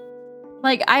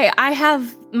 Like, I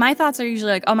have, my thoughts are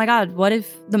usually like, oh my god, what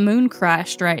if the moon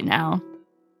crashed right now?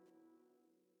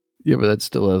 Yeah, but that's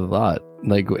still a thought.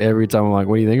 Like, every time I'm like,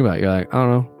 what do you think about? You're like, I don't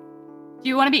know. Do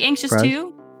you want to be anxious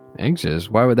too? Anxious?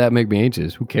 Why would that make me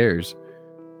anxious? Who cares?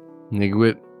 Like,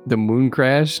 with the moon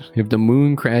crash? If the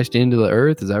moon crashed into the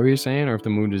earth, is that what you're saying? Or if the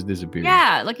moon just disappeared?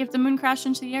 Yeah, like if the moon crashed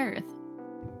into the earth.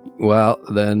 Well,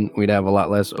 then we'd have a lot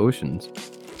less oceans.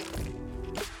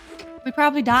 We'd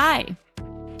probably die.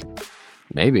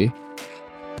 Maybe.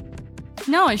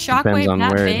 No, is shockwave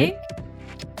that big?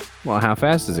 Well, how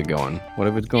fast is it going? What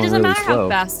if it's It going doesn't really matter slow? how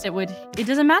fast it would. It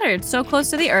doesn't matter. It's so close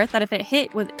to the Earth that if it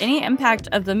hit with any impact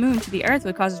of the moon to the Earth,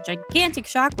 would cause a gigantic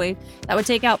shockwave that would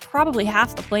take out probably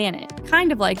half the planet.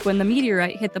 Kind of like when the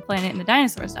meteorite hit the planet and the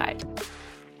dinosaurs died,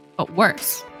 but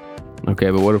worse. Okay,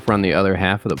 but what if we're on the other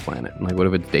half of the planet? Like, what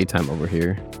if it's daytime over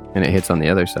here and it hits on the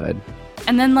other side?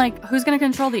 And then, like, who's gonna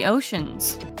control the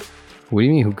oceans? What do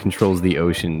you mean, who controls the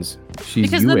oceans? She's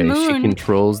Because the UA. She moon-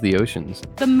 controls the oceans.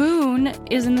 The moon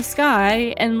is in the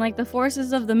sky, and like the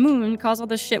forces of the moon cause all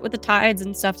the shit with the tides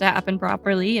and stuff to happen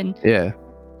properly. And Yeah.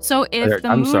 so if the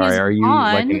I'm moon sorry, is are you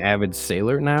gone, like an avid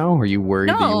sailor now? Are you worried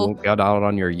that you No. won't get out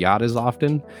on your yacht as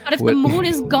often? but if What- the moon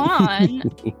is gone,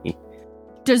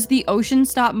 does the ocean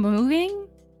stop moving?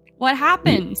 What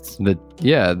happens?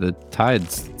 the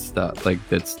tides stuff. Like,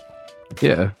 that's,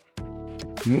 yeah.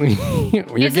 You're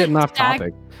Isn't getting off stag-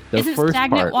 topic. The isn't first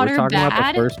stagnant part. water We're talking about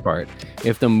bad? the first part.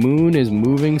 If the moon is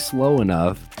moving slow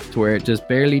enough to where it just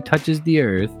barely touches the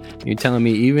earth, you're telling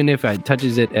me even if it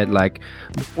touches it at like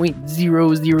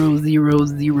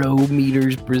 0.0000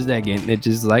 meters per second, it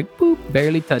just like boop,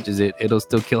 barely touches it, it'll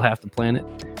still kill half the planet?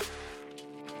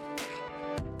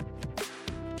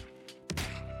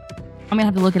 I'm gonna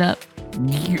have to look it up.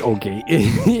 Okay.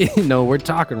 No, we're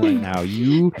talking right now.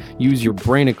 You use your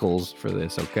brainicles for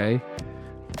this, okay?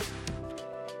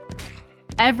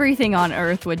 Everything on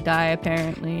Earth would die,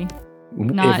 apparently.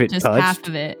 Not if it just touched, half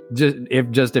of it.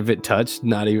 Just if it touched,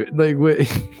 not even like what.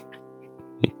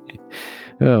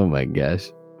 Oh my gosh.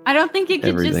 I don't think it could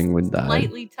Everything just would die.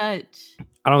 slightly touch.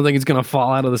 I don't think it's gonna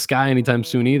fall out of the sky anytime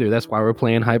soon either. That's why we're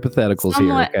playing hypotheticals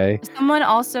Somewhat. here, okay? Someone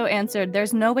also answered,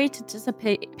 there's no way to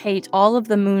dissipate all of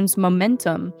the moon's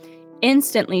momentum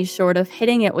instantly short of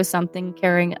hitting it with something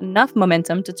carrying enough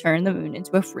momentum to turn the moon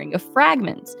into a ring of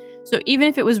fragments. So even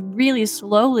if it was really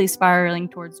slowly spiraling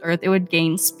towards Earth, it would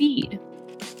gain speed.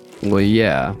 Well,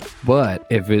 yeah, but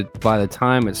if it by the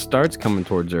time it starts coming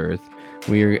towards Earth,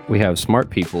 we have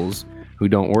smart peoples who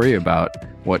don't worry about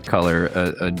what color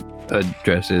a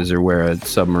dress is or where a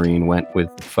submarine went with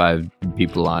 5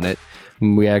 people on it.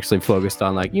 We actually focused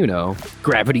on, like,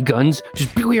 gravity guns.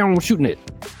 Just shooting it.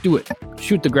 Do it.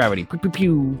 Shoot the gravity. Pew, pew,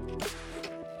 pew.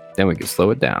 Then we can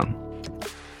slow it down.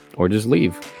 Or just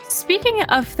leave. Speaking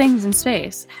of things in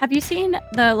space, have you seen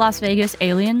the Las Vegas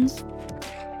aliens?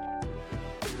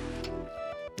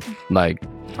 Like,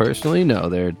 personally, no,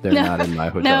 they're not in my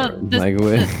hotel room.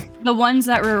 The ones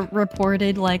that were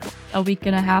reported like a week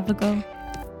and a half ago.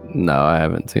 No, I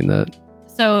haven't seen that.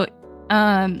 So,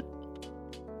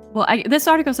 this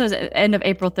article says end of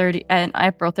April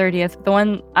 30th. The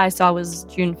one I saw was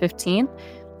June 15th.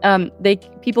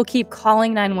 People keep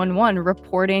calling 911,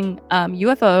 reporting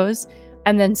UFOs,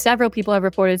 and then several people have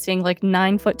reported seeing like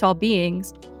 9-foot tall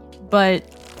beings. But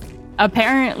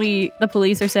apparently, the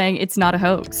police are saying it's not a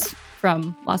hoax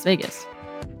from Las Vegas.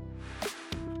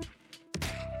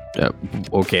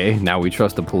 Okay, now we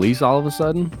trust the police all of a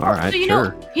sudden? All right, So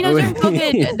sure. during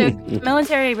COVID, the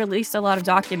military released a lot of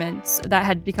documents that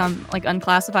had become like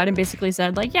unclassified and basically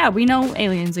said like, yeah, we know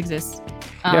aliens exist.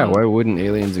 Yeah, why wouldn't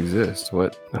aliens exist?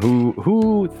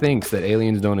 Who thinks that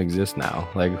aliens don't exist now?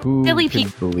 Like, who Silly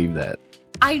could believe that?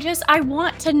 I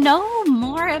want to know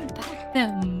more about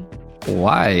them.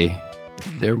 Why?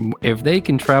 If they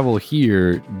can travel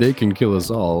here, they can kill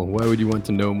us all. Why would you want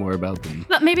to know more about them?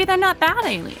 But maybe they're not bad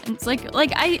aliens.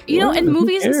 In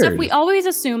movies and stuff, we always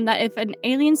assume that if an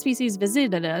alien species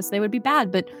visited us, they would be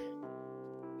bad. But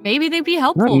maybe they'd be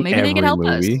helpful. Maybe they could help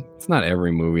us. It's not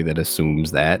every movie that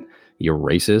assumes that. You're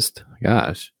racist.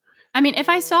 Gosh. I mean, if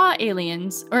I saw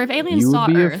aliens, or if aliens You saw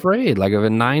would be Earth, afraid. Like, if a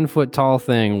 9-foot tall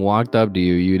thing walked up to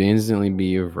you, you'd instantly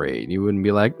be afraid. You wouldn't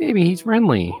be like, maybe he's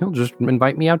friendly. He'll just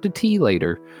invite me out to tea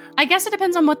later. I guess it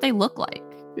depends on what they look like.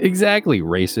 Exactly,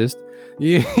 racist.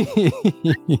 You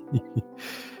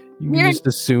can just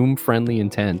assume friendly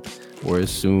intent or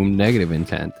assume negative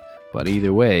intent. But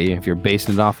either way, if you're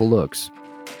basing it off of looks.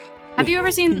 Have you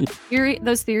ever seen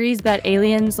those theories that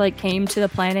aliens like came to the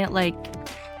planet like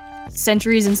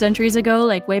centuries and centuries ago,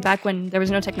 like way back when there was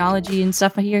no technology and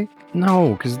stuff here?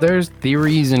 No, because there's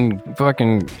theories and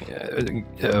fucking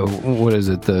what is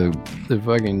it? The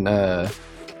fucking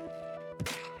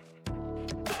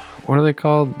what are they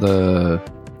called? The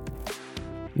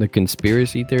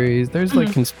conspiracy theories. There's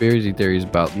like conspiracy theories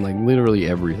about like literally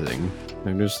everything.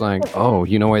 They're just like, oh,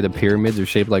 you know why the pyramids are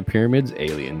shaped like pyramids?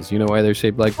 Aliens. You know why they're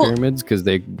shaped like pyramids? Because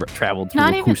they traveled through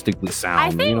acoustically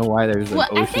sound. You know why there's an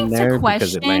ocean there?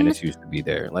 Because Atlantis used to be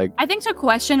there. Like, I think to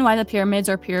question why the pyramids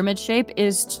are pyramid shape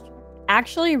is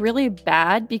actually really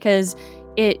bad because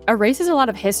it erases a lot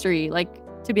of history. Like,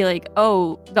 to be like,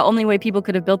 oh, the only way people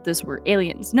could have built this were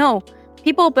aliens. No,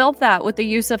 people built that with the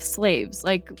use of slaves.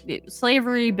 Like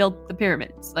slavery built the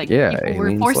pyramids. Like people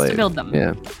were forced to build them.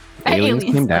 Yeah. Aliens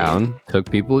came down,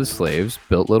 took people as slaves,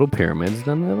 built little pyramids,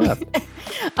 then they left.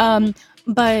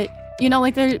 But you know,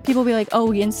 like people be like, oh,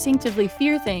 we instinctively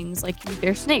fear things. Like we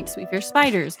fear snakes, we fear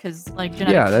spiders, because like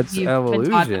that's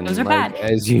evolution. Those are like, bad.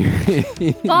 As you,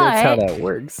 that's how that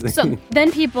works. So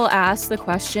then people ask the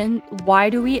question, why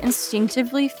do we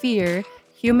instinctively fear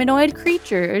humanoid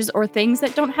creatures or things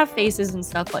that don't have faces and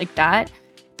stuff like that,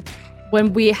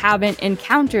 when we haven't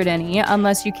encountered any,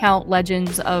 unless you count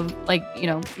legends of, like, you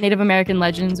know, Native American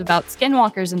legends about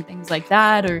skinwalkers and things like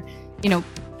that, or, you know,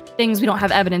 things we don't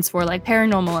have evidence for, like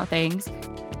paranormal things.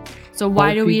 So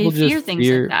why do we fear things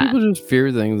like that? People just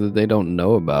fear things that they don't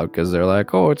know about because they're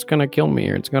like, oh, it's gonna kill me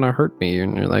or it's gonna hurt me,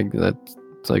 and you're like,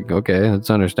 it's like, okay, that's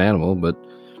understandable, but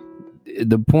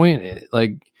the point,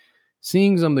 like,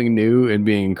 seeing something new and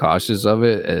being cautious of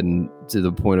it, and to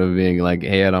the point of being like,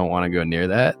 hey, I don't want to go near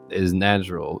that, is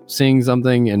natural. Seeing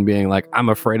something and being like, I'm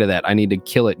afraid of that, I need to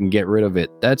kill it and get rid of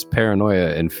it, that's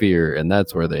paranoia and fear, and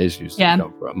that's where the issues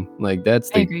come from. Like,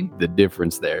 that's the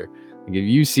difference there. Like, if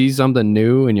you see something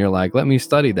new and you're like, let me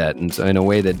study that, and so in a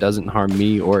way that doesn't harm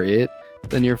me or it,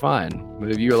 then you're fine.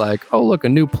 But if you're like, oh, look, a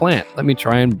new plant, let me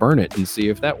try and burn it and see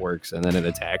if that works, and then it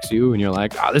attacks you and you're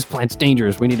like, oh, this plant's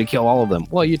dangerous, we need to kill all of them.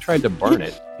 Well, you tried to burn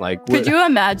it. Like, could you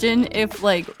imagine if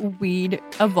like weed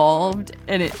evolved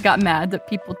and it got mad that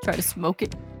people try to smoke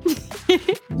it?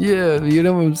 Yeah, you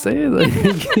know what I'm saying?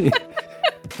 Like,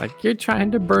 like, you're trying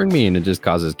to burn me and it just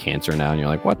causes cancer now, and you're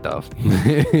like, what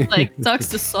the like, sucks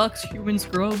to sucks, human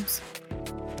scrubs.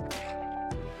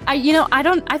 I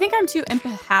think I'm too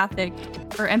empathic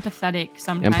or empathetic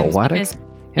sometimes.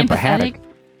 Empathetic.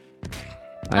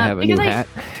 I have a new hat.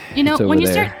 You know, when you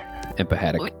start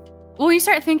empathetic. Well, you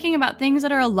start thinking about things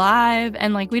that are alive,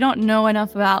 and like we don't know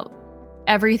enough about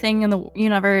everything in the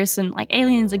universe, and like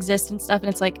aliens exist and stuff, and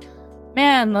it's like,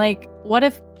 man, like what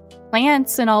if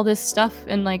plants and all this stuff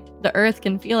and like the earth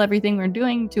can feel everything we're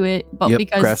doing to it, but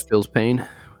because grass feels pain.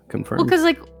 Confirmed. Well, because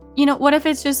like, you know, what if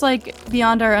it's just like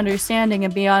beyond our understanding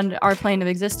and beyond our plane of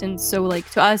existence? So like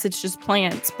to us, it's just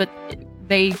plants, but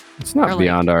it's not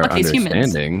beyond our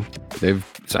understanding.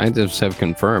 Scientists have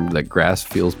confirmed that grass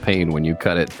feels pain when you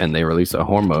cut it, and they release a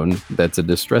hormone that's a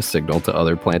distress signal to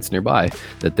other plants nearby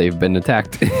that they've been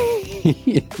attacked.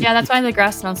 Yeah, that's why the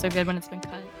grass smells so good when it's been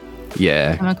cut.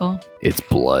 Yeah, chemical. It's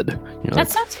blood.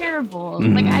 That's not terrible.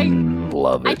 Like I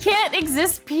love it. I can't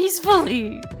exist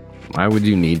peacefully. Why would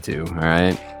you need to? All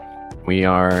right. We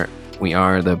are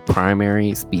the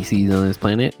primary species on this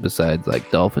planet, besides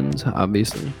like dolphins,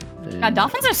 obviously. God,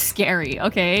 dolphins are scary,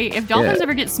 okay? If dolphins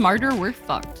ever get smarter, we're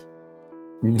fucked.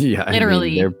 Yeah, literally.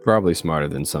 I mean, they're probably smarter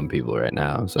than some people right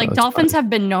now. So like, dolphins have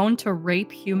been known to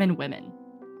rape human women.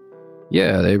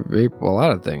 Yeah, they rape a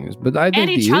lot of things. But I think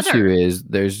the issue is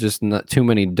there's just not too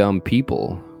many dumb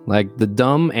people. Like, the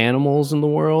dumb animals in the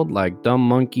world, like dumb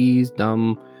monkeys,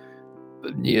 dumb...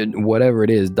 whatever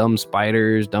it is, dumb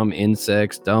spiders, dumb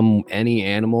insects, dumb any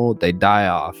animal, they die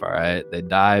off. All right, they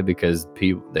die because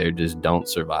they just don't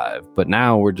survive. But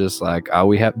now we're just like, oh,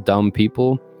 we have dumb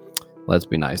people, let's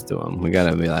be nice to them. We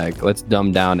gotta be like, let's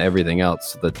dumb down everything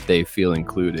else so that they feel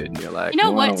included. And you're like, you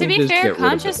know what, to be fair,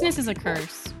 consciousness is a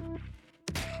curse.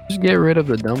 Just get rid of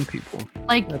the dumb people.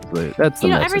 Like, that's the,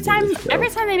 you know, every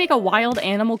time they make a wild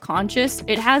animal conscious,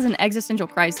 it has an existential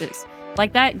crisis.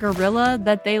 Like that gorilla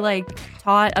that they like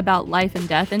taught about life and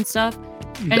death and stuff,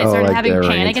 and it started having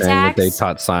panic attacks. They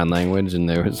taught sign language, and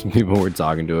there was people were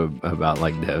talking to about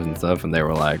like death and stuff, and they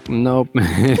were like, "Nope, no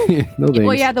thanks."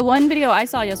 Well, yeah, the one video I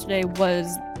saw yesterday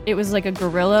was like a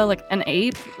gorilla, like an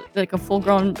ape, like a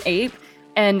full-grown ape,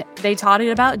 and they taught it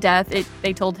about death.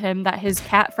 They told him that his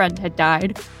cat friend had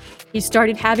died. He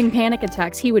started having panic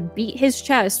attacks. He would beat his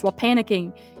chest while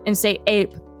panicking and say,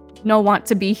 "Ape, no want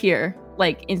to be here."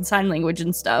 Like in sign language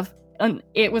and stuff, and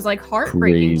it was like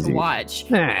heartbreaking to watch.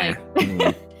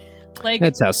 Like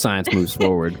that's how science moves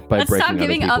forward. By let's stop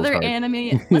giving other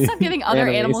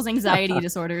animals anxiety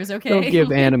disorders. Okay, don't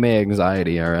give anime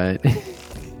anxiety. All right,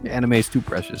 anime is too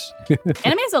precious.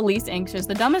 Anime is the least anxious.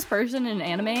 The dumbest person in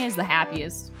anime is the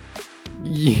happiest.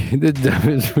 Yeah, the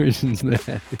dumbest person's the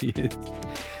happiest.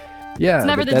 Yeah, it's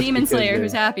never the demon slayer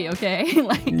who's happy, okay?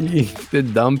 Like the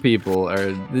dumb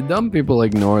people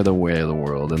ignore the way of the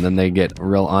world, and then they get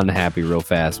real unhappy real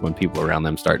fast when people around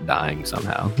them start dying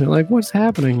somehow. They're like, "What's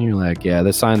happening?" You're like, "Yeah,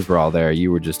 the signs were all there.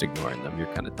 You were just ignoring them.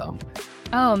 You're kind of dumb."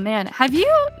 Oh man,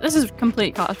 this is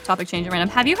complete topic change random.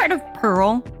 Have you heard of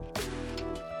Pearl?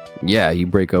 Yeah, you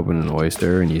break open an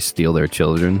oyster and you steal their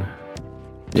children.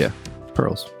 Yeah,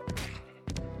 pearls.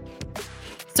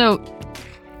 So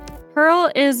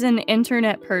Pearl is an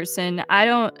internet person.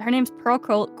 Her name's Pearl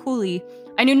Cooley.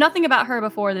 I knew nothing about her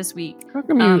before this week. How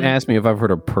come you asked me if I've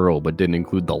heard of Pearl but didn't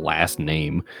include the last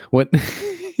name? What?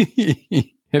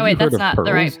 Oh wait, that's not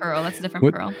the right Pearl. That's a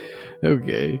different Pearl.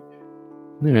 Okay.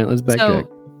 All right, let's backtrack.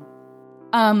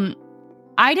 So,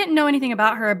 I didn't know anything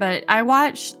about her, but I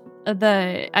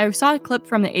saw a clip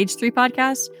from the H3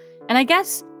 podcast, and I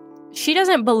guess she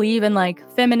doesn't believe in like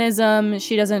feminism.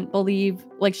 She doesn't believe,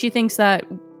 like, she thinks that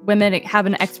women have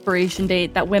an expiration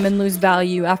date, that women lose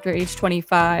value after age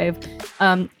 25.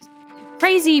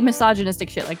 Crazy misogynistic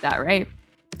shit like that, right?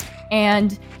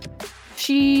 And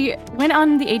she went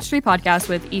on the H3 podcast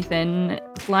with Ethan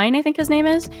Klein, I think his name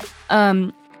is.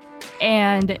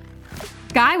 And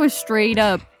guy was straight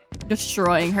up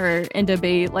destroying her in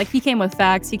debate. Like, he came with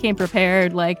facts, he came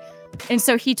prepared, like, and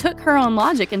so he took her own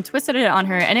logic and twisted it on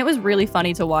her, and it was really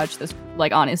funny to watch this,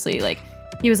 like, honestly. Like,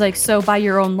 he was like, so by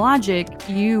your own logic,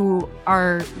 you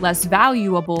are less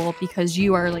valuable because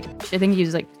you are, like, I think he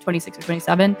was like 26 or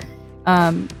 27.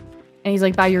 And he's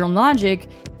like, by your own logic,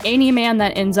 any man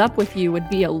that ends up with you would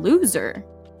be a loser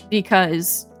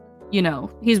because, you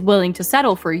know, he's willing to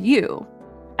settle for you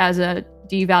as a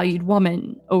devalued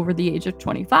woman over the age of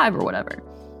 25 or whatever.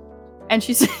 And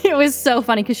she said, it was so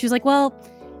funny because she was like, well,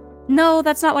 no,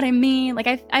 that's not what I mean. Like,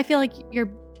 I feel like you're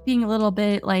being a little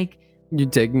bit, like, you're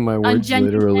taking my words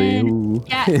literally. Ooh.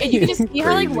 Yeah, and you could just see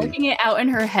her, like, working it out in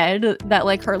her head that,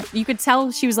 like, you could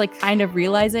tell she was, like, kind of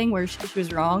realizing where she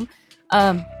was wrong.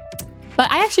 But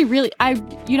I actually I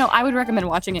would recommend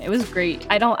watching it. It was great.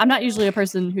 I'm not usually a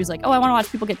person who's like, oh, I want to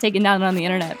watch people get taken down on the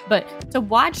internet. But to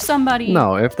watch somebody...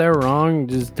 No, if they're wrong,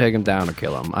 just take them down or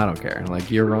kill them. I don't care.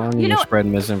 Like, you're wrong, you're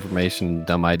spreading misinformation,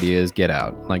 dumb ideas, get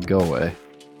out. Like, go away.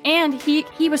 And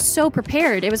he was so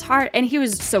prepared. It was hard. And he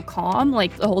was so calm,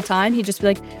 like, the whole time. He'd just be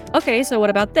like, okay, so what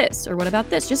about this? Or what about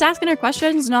this? Just asking her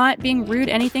questions, not being rude,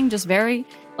 anything, just very...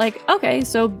 like, okay,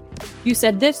 so you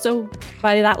said this, so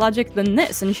by that logic, then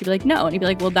this. And she'd be like, no. And he'd be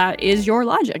like, well, that is your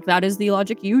logic. That is the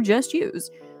logic you just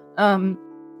used. And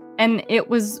it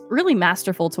was really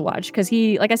masterful to watch because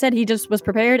he, like I said, he just was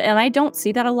prepared. And I don't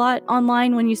see that a lot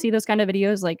online when you see those kind of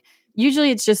videos. Like,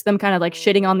 usually it's just them kind of like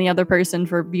shitting on the other person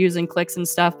for views and clicks and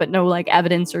stuff, but no like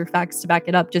evidence or facts to back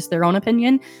it up, just their own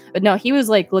opinion. But no, he was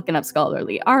like looking up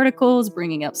scholarly articles,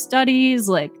 bringing up studies,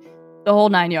 like, the whole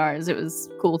 9 yards. It was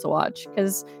cool to watch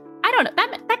because I don't know,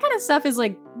 that kind of stuff is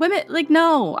like, women, like,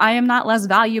 no, I am not less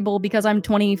valuable because I'm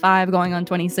 25 going on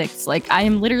 26. Like, I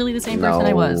am literally the same person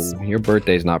I was. Your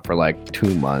birthday's not for like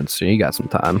 2 months, so you got some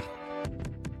time.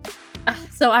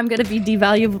 So I'm gonna be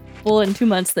devaluable in 2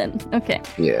 months then. Okay.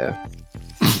 Yeah.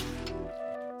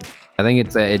 I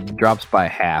think it drops by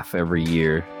half every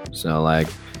year. So like,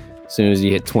 as soon as you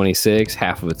hit 26,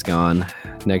 half of it's gone.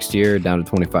 Next year, down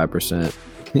to 25%.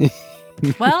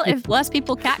 Well, if less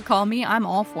people catcall me, I'm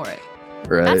all for it.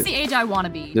 Right. That's the age I want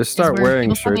to be. Just start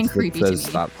wearing shirts that says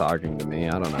 "Stop talking to me."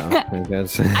 I don't know.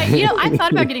 I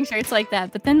thought about getting shirts like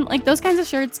that, but then like those kinds of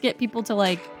shirts get people to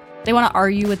like, they want to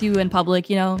argue with you in public.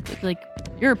 You know, like,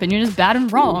 your opinion is bad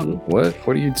and wrong. What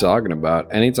are you talking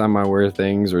about? Anytime I wear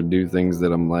things or do things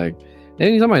that I'm like,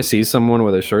 anytime I see someone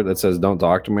with a shirt that says "Don't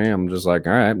talk to me," I'm just like,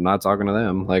 all right, I'm not talking to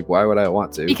them. Like, why would I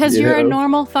want to? Because you're a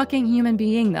normal fucking human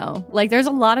being, though. Like, there's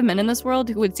a lot of men in this world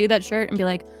who would see that shirt and be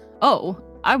like, oh,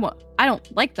 I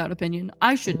don't like that opinion.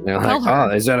 I should tell her. Oh,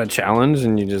 is that a challenge?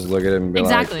 And you just look at it and be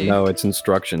exactly. Like, no, it's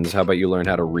instructions. How about you learn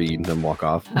how to read and then walk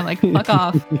off? I'm like, fuck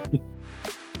off.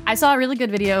 I saw a really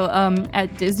good video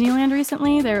at Disneyland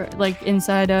recently. They're like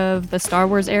inside of the Star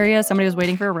Wars area. Somebody was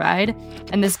waiting for a ride,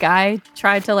 and this guy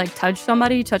tried to like touch some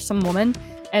woman,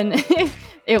 and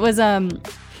it was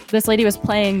this lady was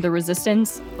playing the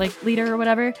Resistance like leader or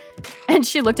whatever, and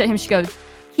she looked at him. She goes,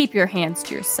 "Keep your hands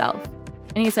to yourself."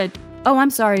 And he said, "Oh, I'm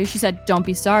sorry." She said, "Don't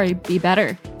be sorry, be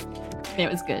better."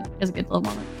 It was good. It was a good little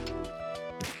moment.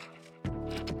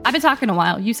 I've been talking a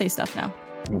while. You say stuff now.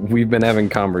 We've been having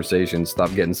conversations.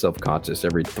 Stop getting self-conscious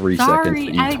every 3 seconds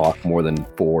that you talk more than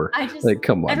 4. Like,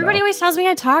 come on. Everybody always tells me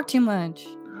I talk too much.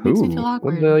 Makes me feel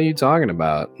awkward. What the hell are you talking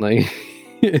about? Like,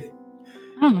 I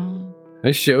don't know.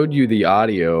 I showed you the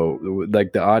audio,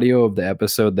 like the audio of the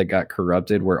episode that got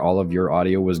corrupted where all of your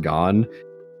audio was gone.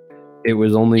 It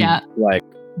was only like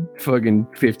fucking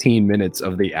 15 minutes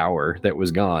of the hour that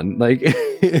was gone. Like,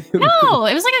 no,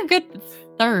 it was like a good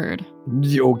third.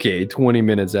 Okay, 20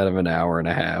 minutes out of an hour and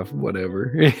a half,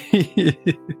 whatever. I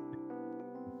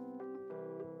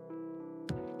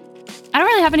don't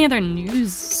really have any other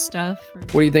news stuff.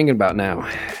 What are you thinking about now?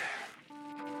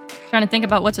 Trying to think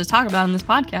about what to talk about in this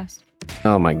podcast.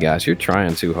 Oh my gosh, you're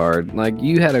trying too hard. Like,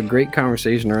 you had a great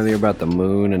conversation earlier about the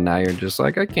moon, and now you're just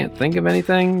like, I can't think of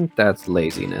anything. That's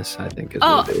laziness, I think, is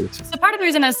what it is. So part of the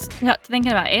reason I was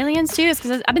thinking about aliens too is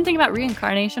because I've been thinking about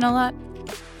reincarnation a lot.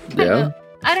 Yeah.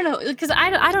 I don't know, because I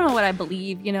don't know what I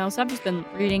believe, so I've just been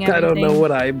reading everything. I don't know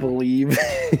what I believe.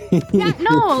 Yeah,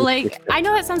 no, like, I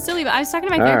know that sounds silly, but I was talking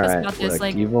to my therapist about this. Look,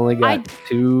 like, you've only got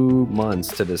 2 months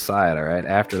to decide, all right?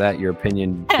 After that, your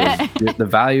opinion, the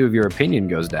value of your opinion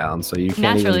goes down, so you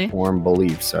can't even form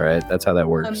beliefs, all right? That's how that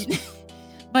works.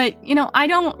 But, I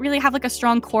don't really have, like, a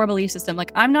strong core belief system.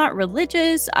 Like, I'm not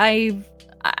religious. I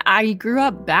grew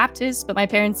up Baptist, but my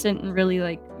parents didn't really,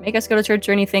 like, make us go to church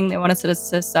or anything. They want us to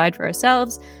decide for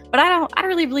ourselves. But I don't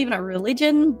really believe in a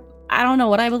religion. I don't know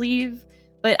what I believe.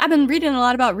 But I've been reading a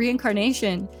lot about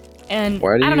reincarnation, and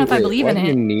I don't know if I believe in it. Why do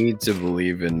you need to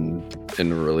believe in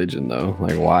religion, though?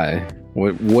 Like, why?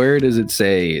 Where does it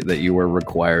say that you are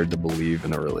required to believe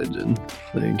in a religion?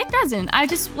 Like, it doesn't. I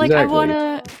just, like, exactly. I want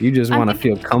to... You just want to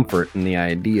feel comfort in the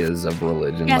ideas of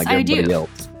religion, yes, like everybody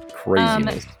else.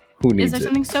 Craziness. Who needs it? Is there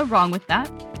something so wrong with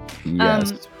that?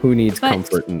 Yes. Who needs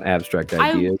comfort in abstract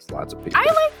ideas? Lots of people.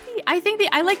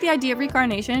 I like the idea of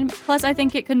reincarnation. Plus, I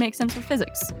think it could make sense with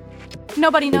physics.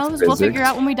 Nobody knows. We'll figure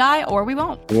out when we die, or we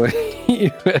won't. What do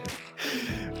you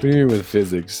mean with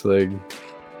physics? Like,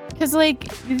 because, like,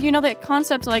 the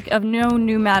concept, like, of no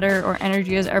new matter or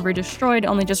energy is ever destroyed,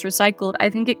 only just recycled. I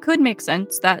think it could make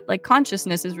sense that, like,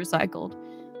 consciousness is recycled.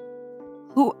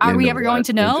 Who are we ever going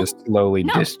to know? We're just slowly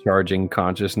discharging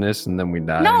consciousness, and then we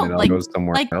die, and it all goes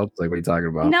somewhere else. Like, what are you talking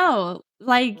about? No,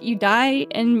 like, you die,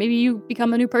 and maybe you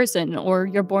become a new person, or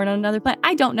you're born on another planet.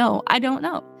 I don't know.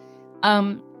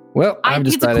 Well, I've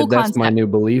decided that's my new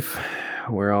belief.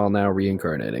 We're all now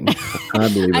reincarnating. I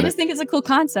believe I just think it's a cool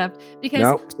concept because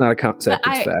no, it's not a concept.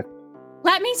 It's fact.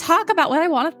 Let me talk about what I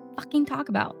want to fucking talk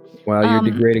about. Well, you're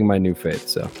degrading my new faith,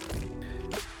 so.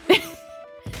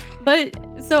 But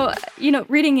so,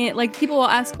 reading it, like, people will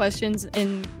ask questions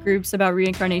in groups about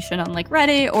reincarnation on, like,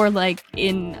 Reddit or, like,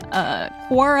 in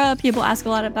Quora. People ask a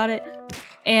lot about it.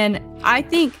 And I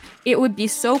think it would be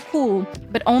so cool,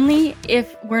 but only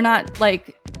if we're not,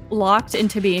 like, locked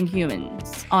into being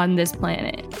humans on this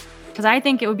planet. Because I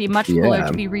think it would be much cooler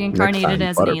to be reincarnated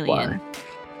as an alien.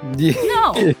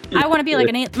 No, I want to be like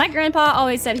an alien. My grandpa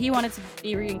always said he wanted to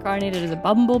be reincarnated as a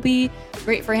bumblebee.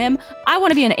 Great for him. I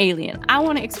want to be an alien. I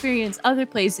want to experience other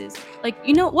places. Like,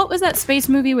 what was that space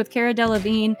movie with Cara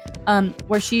Delevingne,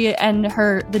 where she and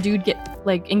the dude get,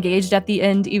 like, engaged at the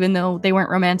end, even though they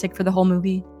weren't romantic for the whole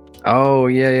movie? Oh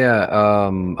yeah.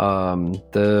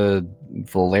 The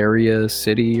Valeria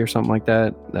City or something like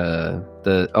that.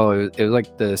 It was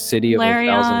like the city of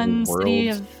Valerian, 1,000 worlds. City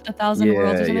of 1,000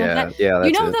 worlds or something like that. Yeah,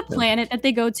 that's the planet that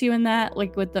they go to in that,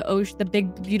 like, with the ocean, the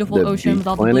big beautiful ocean with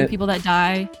all the blue people that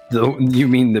die. You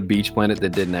mean the beach planet that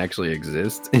didn't actually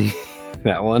exist?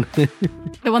 That one?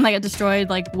 The one that got destroyed,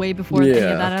 like, way before any of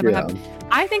that ever happened.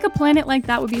 I think a planet like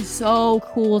that would be so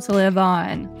cool to live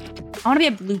on. I want to be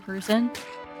a blue person.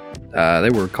 They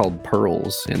were called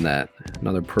pearls in that.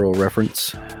 Another pearl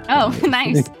reference. Oh,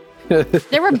 nice.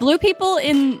 There were blue people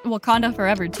in Wakanda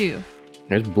forever, too.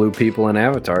 There's blue people in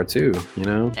Avatar, too,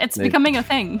 It's becoming a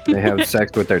thing. They have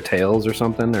sex with their tails or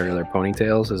something, or their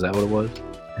ponytails. Is that what it was?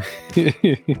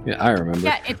 I remember.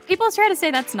 Yeah, people try to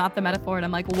say that's not the metaphor, and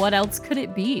I'm like, what else could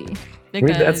it be?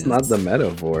 Because that's not the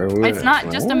metaphor. It's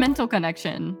not just a mental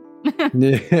connection.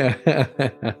 Yeah.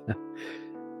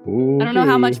 I don't know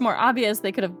how much more obvious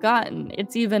they could have gotten.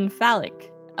 It's even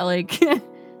phallic. Like,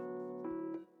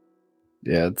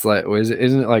 yeah, it's like,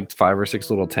 isn't it like 5 or 6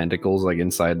 little tentacles, like,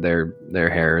 inside their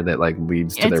hair that, like,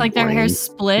 leads to their brain? It's like their hair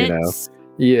splits.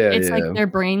 Yeah, it's like their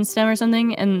brain stem or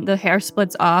something, and the hair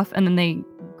splits off, and then they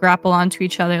grapple onto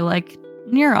each other like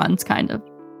neurons, kind of.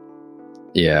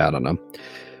 Yeah, I don't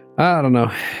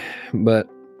know, but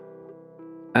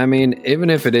I mean, even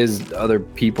if it is other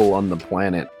people on the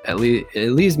planet, at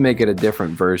least make it a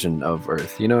different version of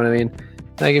Earth. You know what I mean?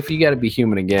 Like, if you got to be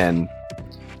human again,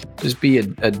 just be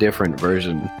a different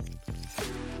version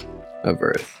of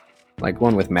Earth. Like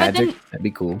one with magic. That'd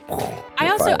be cool.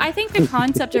 I think the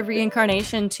concept of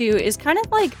reincarnation too is kind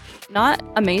of, like, not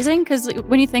amazing, because, like,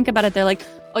 when you think about it, they're like,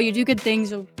 oh, you do good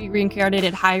things, you'll be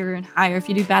reincarnated higher and higher. If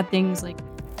you do bad things, like,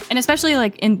 and especially,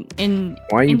 like, in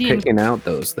why are you picking out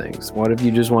those things? What if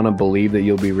you just want to believe that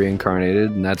you'll be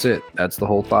reincarnated and that's it? That's the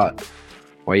whole thought.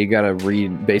 Why you gotta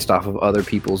read based off of other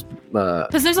people's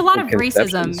because there's a lot of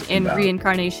racism in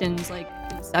reincarnation's, like,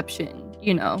 conception,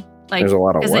 like, there's a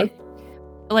lot of what?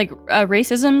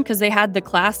 racism because they had the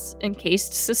class and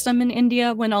caste system in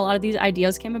India when a lot of these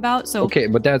ideas came about. So okay,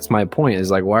 but that's my point.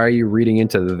 Is like, why are you reading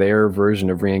into their version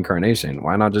of reincarnation?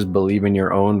 Why not just believe in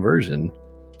your own version?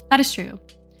 that is true.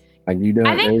 Like you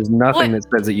don't. There's nothing that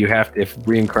says that you have to. If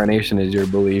reincarnation is your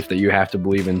belief, that you have to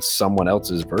believe in someone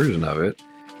else's version of it.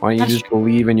 Why don't you just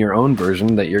believe in your own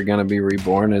version that you're gonna be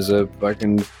reborn as a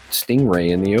fucking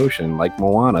stingray in the ocean, like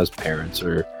Moana's parents,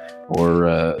 or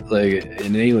like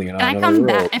an alien? Can I come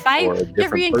back? If I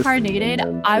get reincarnated,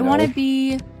 I want to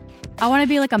be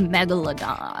like a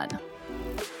megalodon.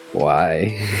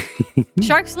 Why?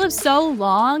 Sharks live so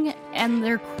long and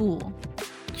they're cool.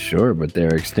 Sure, but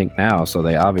they're extinct now, so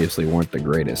they obviously weren't the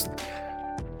greatest.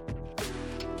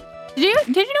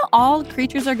 Did you know all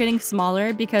creatures are getting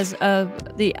smaller because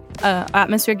of the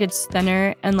atmosphere gets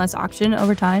thinner and less oxygen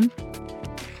over time?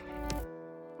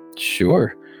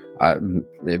 Sure,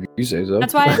 if you say so.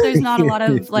 That's why there's not a lot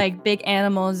of like big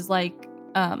animals like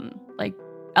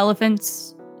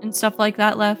elephants and stuff like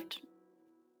that left.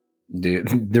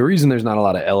 Dude, the reason there's not a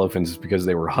lot of elephants is because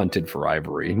they were hunted for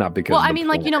ivory, not because. Well, I mean,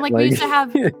 like we used to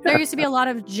have. There used to be a lot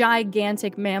of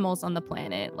gigantic mammals on the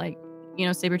planet, like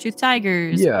saber-toothed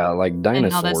tigers. Yeah, like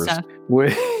dinosaurs. And all that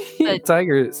stuff.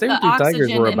 Saber-toothed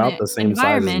tigers were about the same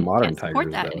size as modern tigers.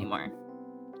 Support that anymore.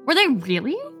 Were they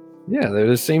really? Yeah, they're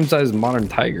the same size as modern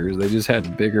tigers. They just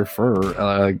had bigger fur,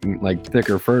 like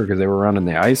thicker fur, because they were around in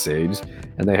the Ice Age,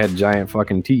 and they had giant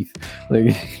fucking teeth.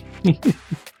 Like.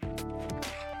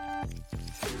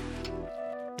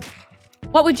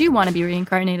 What would you want to be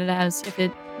reincarnated as if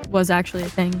it was actually a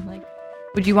thing? Like,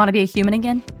 would you want to be a human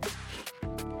again?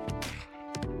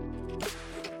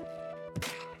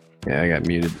 Yeah, I got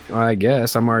muted. Well, I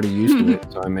guess I'm already used to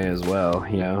it, so I may as well.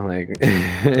 Like.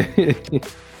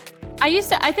 I used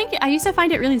to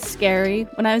find it really scary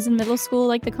when I was in middle school,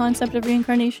 like the concept of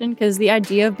reincarnation, because the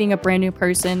idea of being a brand new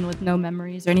person with no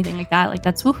memories or anything like that, like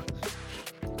that's whew.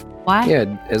 Why? Yeah.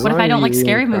 What if I don't like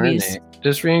scary movies?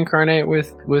 Just reincarnate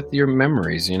with your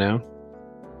memories,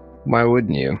 Why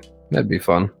wouldn't you? That'd be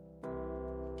fun.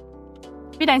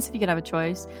 It'd be nice if you could have a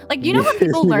choice. Like, when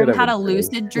people learn how to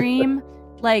lucid dream,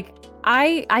 like,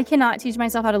 I cannot teach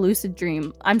myself how to lucid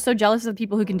dream. I'm so jealous of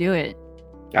people who can do it.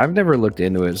 I've never looked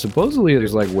into it. Supposedly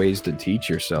there's like ways to teach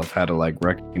yourself how to like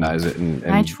recognize it and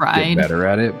I tried. get better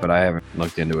at it, but I haven't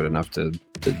looked into it enough to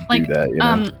do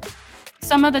that,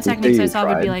 Some of the techniques I saw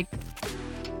would be like,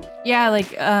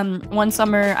 one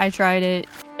summer I tried it.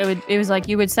 It was like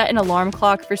you would set an alarm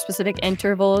clock for specific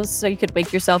intervals so you could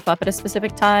wake yourself up at a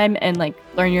specific time and like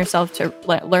learn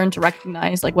to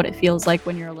recognize like what it feels like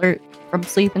when you're alert from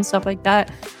sleep and stuff like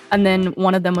that. And then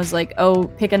one of them was like,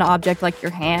 pick an object like your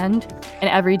hand, and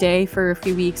every day for a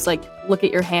few weeks, like look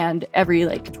at your hand every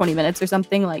like 20 minutes or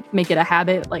something, like make it a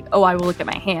habit, like, I will look at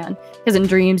my hand, because in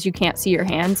dreams you can't see your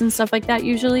hands and stuff like that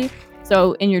usually.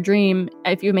 So in your dream,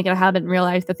 if you make it a habit in real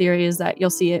life, the theory is that you'll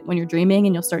see it when you're dreaming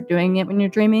and you'll start doing it when you're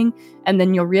dreaming. And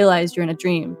then you'll realize you're in a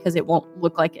dream because it won't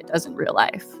look like it does in real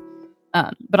life.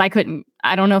 But I couldn't.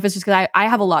 I don't know if it's just because I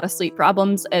have a lot of sleep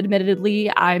problems. Admittedly,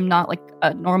 I'm not like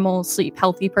a normal sleep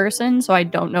healthy person. So I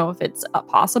don't know if it's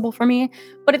possible for me.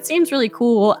 But it seems really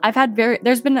cool.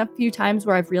 There's been a few times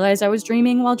where I've realized I was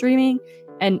dreaming while dreaming.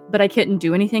 But I couldn't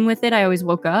do anything with it. I always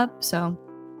woke up. So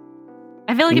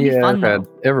I feel like it'd be fun though.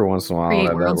 Every once in a while I'll have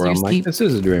that where I'm like, this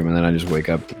is a dream, and then I just wake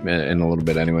up in a little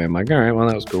bit anyway. I'm like, all right, well,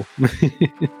 that was cool.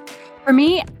 For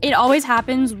me, it always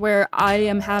happens where I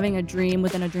am having a dream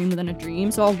within a dream within a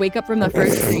dream. So I'll wake up from the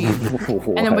first dream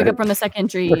and then wake up from the second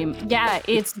dream. Yeah,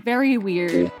 it's very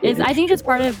weird. I think it's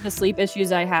part of the sleep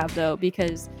issues I have though,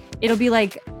 because it'll be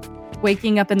like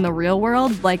waking up in the real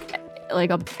world, like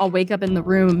I'll wake up in the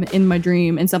room in my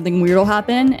dream and something weird will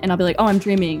happen and I'll be like, I'm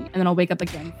dreaming, and then I'll wake up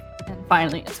again. And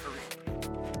finally, it's for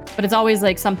real. But it's always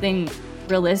like something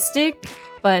realistic,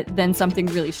 but then something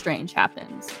really strange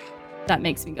happens. That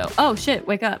makes me go, oh shit,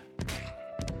 wake up.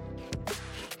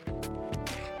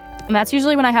 And that's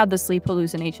usually when I have the sleep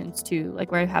hallucinations too,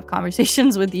 like where I have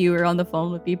conversations with you or on the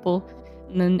phone with people.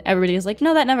 And then everybody is like,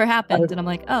 no, that never happened. And I'm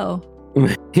like, oh.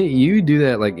 You do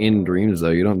that like in dreams though.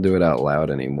 You don't do it out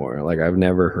loud anymore. Like I've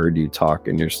never heard you talk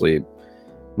in your sleep.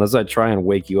 Unless I try and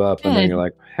wake you up and then you're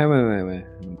like,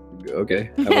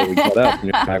 okay, how about we get up?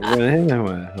 And you're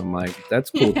like, I'm like,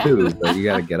 that's cool too, but you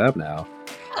gotta get up now.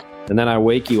 And then I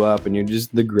wake you up and you're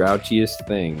just the grouchiest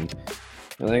thing.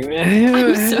 You're like, man,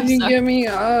 how did you get me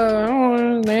up? I don't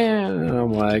understand. And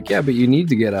I'm like, yeah, but you need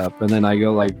to get up. And then I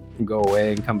go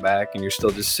away and come back and you're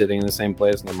still just sitting in the same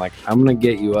place. And I'm like, I'm gonna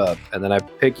get you up. And then I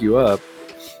pick you up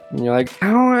and you're like,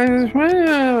 oh, and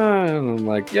I'm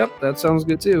like, yep, that sounds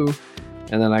good too.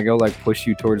 And then I go like push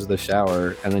you towards the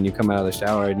shower, and then you come out of the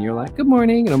shower and you're like, "Good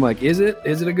morning," and I'm like, "Is it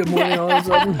a good morning?" All of a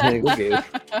sudden, like, okay.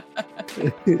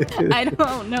 I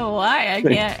don't know why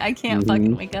I can't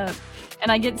fucking wake up,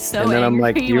 and I get so. And then I'm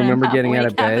like, "Do you remember getting out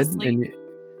of bed?" And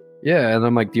and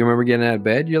I'm like, "Do you remember getting out of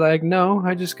bed?" You're like, "No,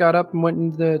 I just got up and went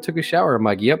and took a shower." I'm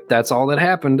like, "Yep, that's all that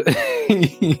happened."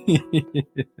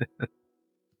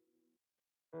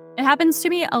 It happened to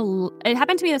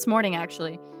me this morning,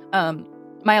 actually.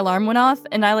 My alarm went off,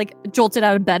 and I like jolted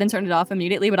out of bed and turned it off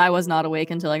immediately, but I was not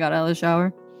awake until I got out of the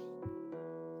shower.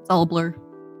 It's all a blur.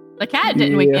 The cat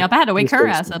didn't wake me up. I had to wake her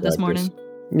ass up this morning.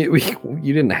 You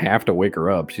didn't have to wake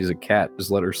her up. She's a cat. Just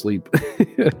let her sleep.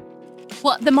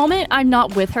 Well, the moment I'm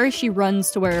not with her, she runs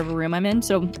to wherever room I'm in.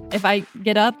 So if I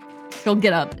get up, she'll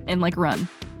get up and like run.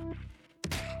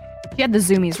 She had the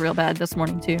zoomies real bad this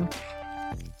morning too.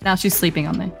 Now she's sleeping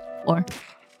on the floor.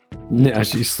 Yeah,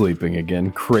 she's sleeping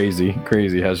again. Crazy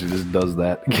how she just does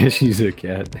that because she's a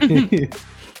cat.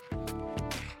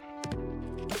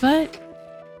 But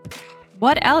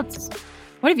what else?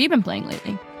 What have you been playing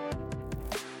lately?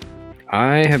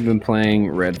 I have been playing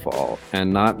Redfall,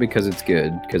 and not because it's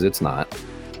good, because it's not.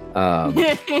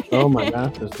 Oh my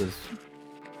gosh, this is...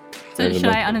 So should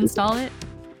I uninstall it?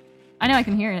 I know I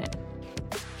can hear it.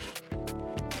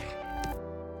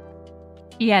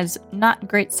 He has not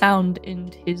great sound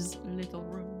in his little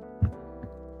room.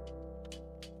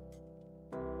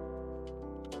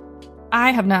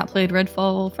 I have not played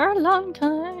Redfall for a long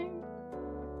time.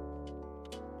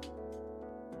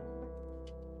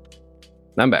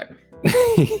 I'm back.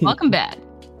 Welcome back.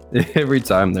 Every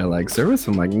time they're like, service,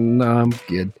 I'm like, no, I'm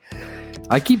good.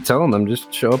 I keep telling them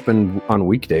just show up on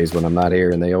weekdays when I'm not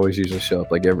here, and they always usually show up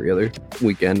like every other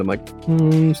weekend. I'm like,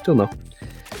 still no.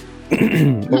 What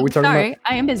are we talking about? Sorry,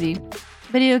 I am busy.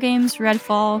 Video games,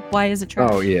 Redfall. Why is it trash?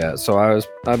 Oh yeah, so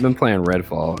I've been playing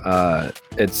Redfall.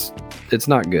 It's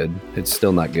not good. It's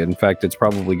still not good. In fact, it's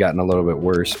probably gotten a little bit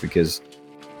worse because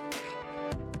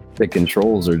the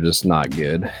controls are just not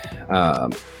good.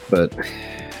 But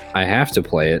I have to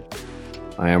play it.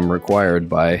 I am required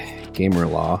by gamer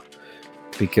law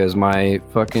because my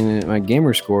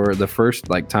gamer score, the first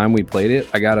like time we played it,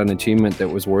 I got an achievement that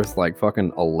was worth like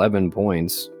fucking 11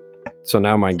 points. So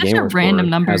now my gamer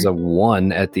score has a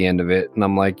 1 at the end of it, and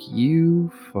I'm like,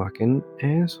 you fucking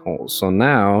asshole. So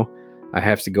now I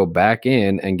have to go back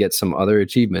in and get some other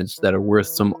achievements that are worth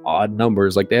some odd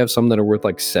numbers. Like they have some that are worth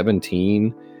like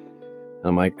 17.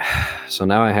 I'm like, so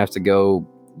now I have to go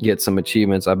get some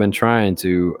achievements. I've been trying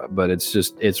to, but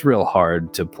it's real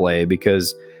hard to play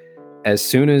because as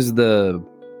soon as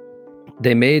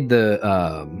they made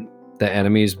the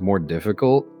enemies more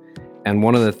difficult, and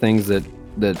one of the things that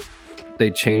they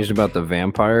changed about the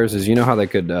vampires is, you know how they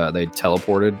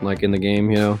teleported like in the game,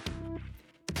 you know?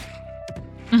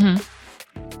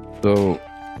 Mm-hmm. So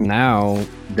now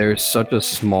there's such a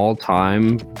small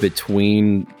time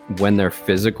between when they're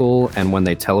physical and when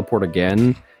they teleport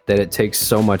again that it takes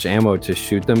so much ammo to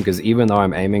shoot them, because even though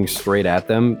I'm aiming straight at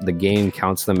them, the game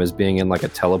counts them as being in like a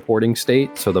teleporting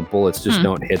state, so the bullets just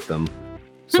don't hit them.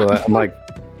 So I'm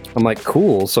like,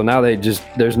 cool. So now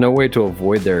there's no way to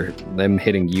avoid them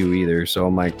hitting you either. So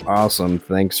I'm like, awesome.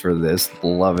 Thanks for this.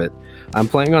 Love it. I'm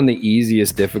playing on the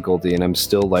easiest difficulty, and I'm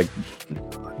still like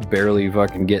barely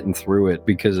fucking getting through it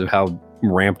because of how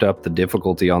ramped up the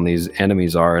difficulty on these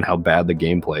enemies are and how bad the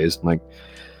gameplay is. I'm like,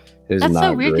 that's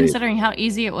so weird considering how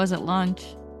easy it was at launch.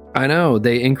 I know.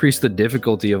 They increased the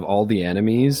difficulty of all the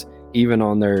enemies, even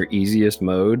on their easiest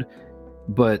mode.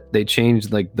 But they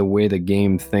changed like the way the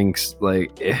game thinks.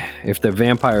 Like if the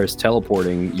vampire is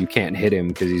teleporting, you can't hit him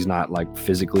because he's not like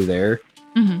physically there.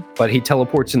 Mm-hmm. But he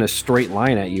teleports in a straight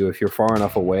line at you if you're far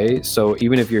enough away. So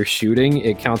even if you're shooting,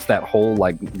 it counts that whole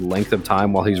like length of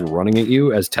time while he's running at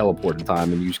you as teleported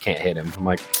time, and you just can't hit him. I'm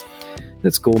like,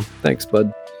 that's cool. Thanks,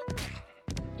 bud.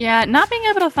 Yeah, not being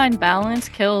able to find balance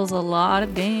kills a lot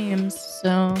of games.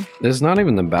 So it's not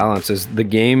even the balance. Is the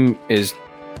game is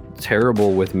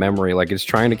terrible with memory. Like it's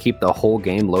trying to keep the whole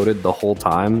game loaded the whole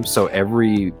time, so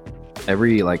every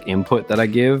like input that I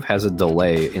give has a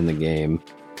delay in the game.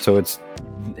 So it's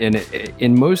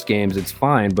in most games it's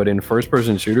fine, but in first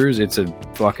person shooters it's a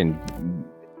fucking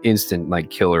instant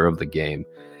like killer of the game.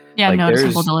 Yeah, like,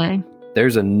 noticeable delay.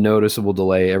 There's a noticeable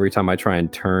delay every time I try and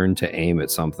turn to aim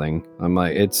at something. I'm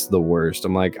like, it's the worst.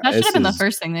 I'm like, that should have been the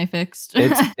first thing they fixed.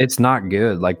 it's not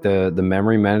good. Like the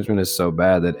memory management is so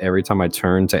bad that every time I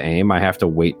turn to aim, I have to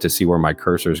wait to see where my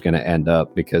cursor is going to end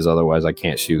up, because otherwise I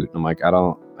can't shoot. I'm like,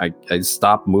 I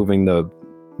stop moving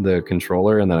the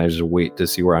controller, and then I just wait to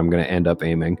see where I'm going to end up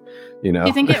aiming. You know? Do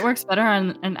you think it works better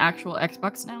on an actual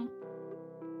Xbox now?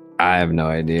 I have no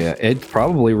idea. It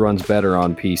probably runs better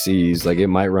on PCs. Like it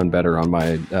might run better on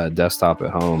my desktop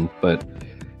at home, but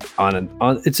on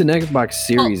it's an Xbox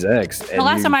Series X. The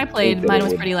last time I played, mine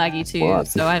was pretty laggy too,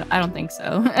 so I don't think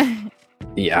so.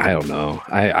 Yeah, I don't know.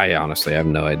 I honestly have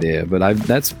no idea, but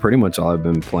that's pretty much all I've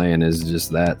been playing is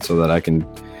just that, so that I can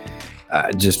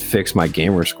just fix my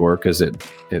gamer score because it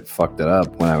fucked it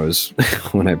up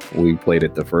when we played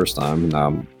it the first time, and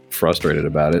I'm frustrated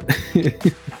about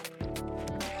it.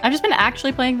 I've just been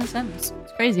actually playing The Sims.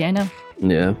 It's crazy, I know.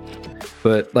 Yeah,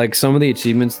 but like some of the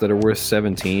achievements that are worth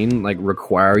 17 like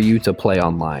require you to play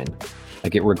online.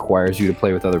 Like it requires you to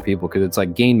play with other people because it's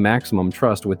like gain maximum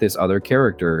trust with this other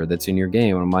character that's in your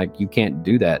game. And I'm like, you can't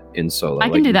do that in solo. I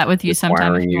can do that with you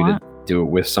sometime if you want. To do it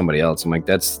with somebody else. I'm like,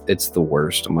 it's the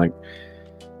worst. I'm like,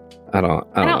 I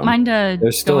don't mind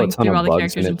there's still going a ton through of all the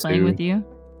bugs characters in and it playing too. with you.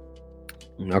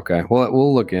 Okay, well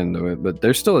we'll look into it, but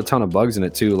there's still a ton of bugs in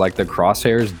it too. Like the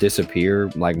crosshairs disappear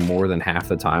like more than half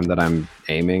the time that I'm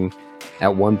aiming.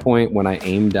 At one point when I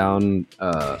aimed like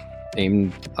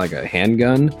a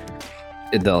handgun,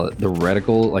 the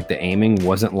reticle, like the aiming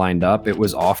wasn't lined up. It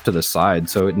was off to the side,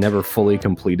 so it never fully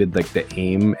completed like the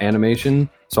aim animation.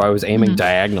 So I was aiming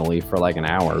diagonally for like an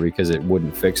hour because it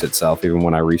wouldn't fix itself even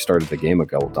when I restarted the game a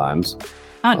couple times.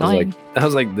 I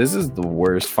was like, this is the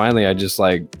worst. Finally, I just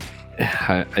like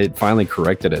it finally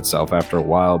corrected itself after a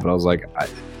while, but I was like,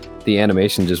 the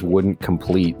animation just wouldn't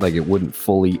complete. Like it wouldn't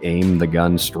fully aim the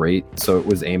gun straight, so it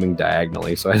was aiming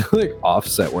diagonally. So I had to like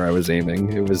offset where I was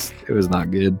aiming. It was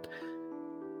not good.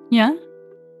 Yeah.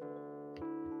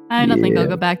 I don't think I'll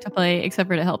go back to play except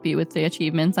for to help you with the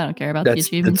achievements. I don't care about the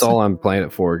achievements. That's all I'm playing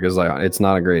it for because like it's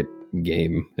not a great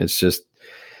game. It's just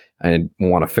I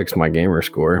want to fix my gamer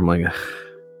score. I'm like,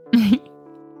 did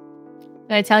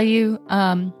I tell you?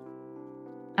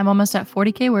 I'm almost at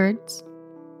 40k words.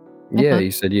 Yeah,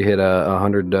 you said you hit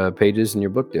 100 pages in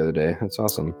your book the other day. That's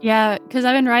awesome. Yeah, because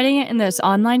I've been writing it in this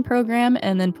online program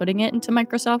and then putting it into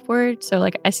Microsoft Word. So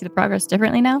like I see the progress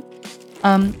differently now.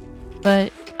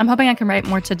 But I'm hoping I can write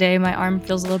more today. My arm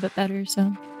feels a little bit better,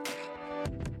 so.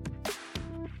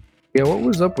 Yeah, what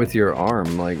was up with your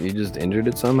arm? Like you just injured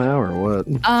it somehow or what?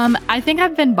 I think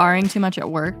I've been barring too much at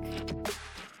work.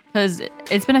 Because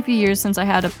it's been a few years since I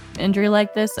had an injury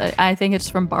like this. I think it's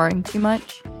from barring too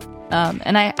much.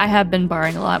 And I have been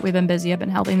barring a lot. We've been busy. I've been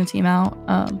helping the team out.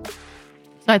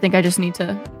 So I think I just need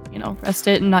to, rest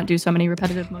it and not do so many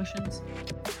repetitive motions.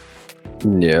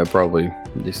 Yeah, probably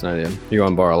a decent idea. You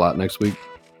on bar a lot next week?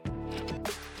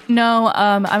 No,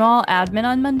 I'm all admin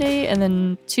on Monday, and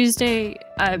then Tuesday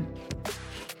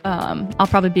I'll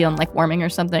probably be on like warming or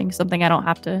something I don't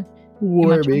have to.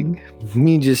 Warming.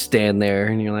 You just stand there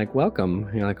and you're like, welcome.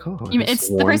 And you're like, oh, it's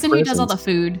the person who does all the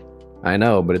food. I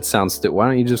know, but it sounds why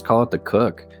don't you just call it the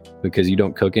cook? Because you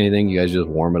don't cook anything, you guys just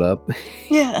warm it up.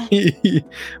 Yeah.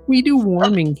 We do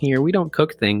warming here. We don't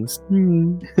cook things.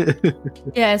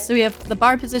 Yeah, so we have the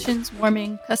bar positions,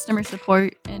 warming, customer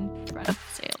support, and front of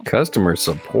sale. Customer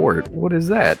support? What is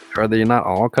that? Are they not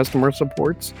all customer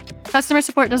supports? Customer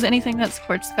support does anything that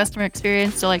supports the customer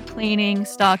experience. So like cleaning,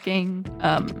 stocking,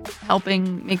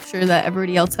 helping make sure that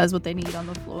everybody else has what they need on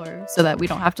the floor so that we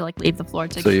don't have to like leave the floor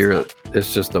to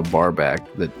it's just a bar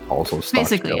back that also stocks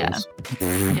basically, shelves.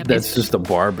 Yeah. That's just a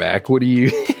bar back. What do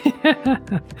you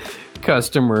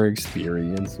customer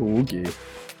experience? Okay.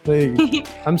 Like,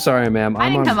 I'm sorry, ma'am. I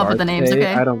didn't come up with the names,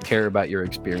 okay? I don't care about your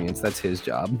experience. That's his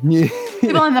job.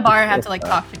 People in the bar have to like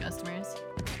talk to customers.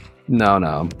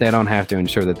 No. They don't have to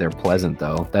ensure that they're pleasant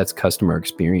though. That's customer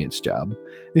experience job.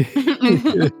 It's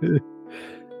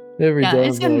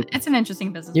an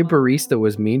interesting business. Your barista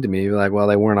was mean to me. Like, well,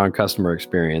 they weren't on customer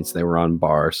experience. They were on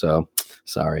bar. So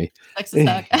sorry. Sucks to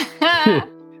suck.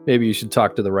 Maybe you should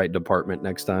talk to the right department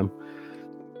next time.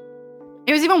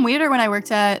 It was even weirder when I worked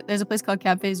there's a place called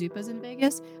Cafe Zupas in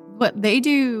Vegas, but they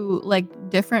do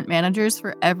like different managers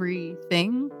for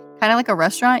everything, kind of like a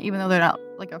restaurant, even though they're not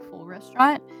like a full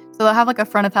restaurant. So they'll have like a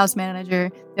front of house manager,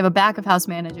 they have a back of house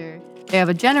manager, they have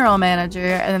a general manager,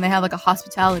 and then they have like a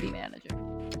hospitality manager.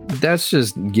 That's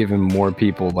just giving more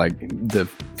people like the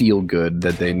feel good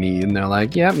that they need. And they're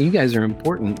like, yeah, you guys are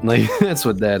important. Like, that's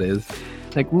what that is.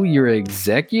 Like, ooh, you're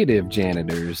executive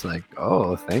janitors. Like,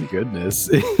 oh, thank goodness.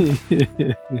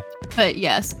 But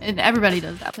yes, and everybody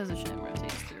does that position and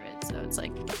rotates through it. So it's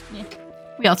like, yeah,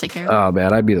 we all take care of it. Oh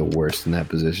man, I'd be the worst in that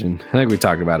position. I think we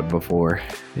talked about it before.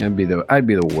 I'd be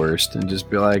the worst and just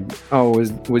be like, oh,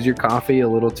 was your coffee a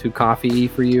little too coffee-y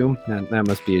for you? That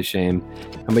must be a shame.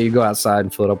 How about you go outside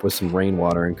and fill it up with some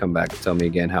rainwater and come back and tell me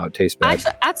again how it tastes bad?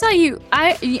 Actually, I'll tell you,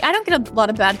 I don't get a lot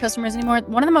of bad customers anymore.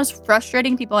 One of the most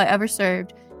frustrating people I ever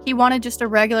served, he wanted just a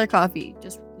regular coffee,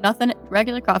 just nothing,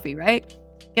 regular coffee, right?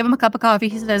 Give him a cup of coffee.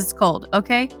 He says it's cold.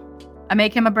 Okay. I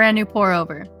make him a brand new pour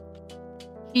over.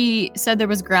 He said there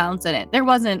was grounds in it. There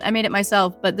wasn't. I made it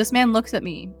myself. But this man looks at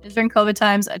me. It's during COVID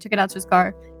times. I took it out to his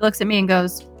car. He looks at me and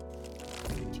goes,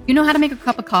 "You know how to make a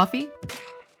cup of coffee?"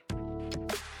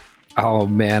 Oh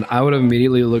man, I would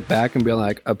immediately look back and be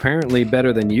like, apparently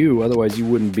better than you, otherwise you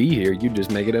wouldn't be here. You'd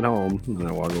just make it at home. And then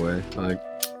I walk away. Like,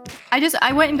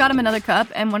 I went and got him another cup,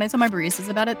 and when I told my baristas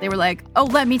about it, they were like, "Oh,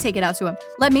 let me take it out to him.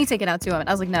 Let me take it out to him." And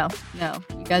I was like, no,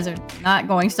 you guys are not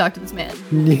going to talk to this man.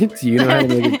 you know how to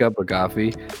make a cup of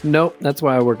coffee? Nope, that's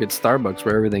why I work at Starbucks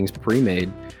where everything's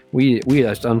pre-made. We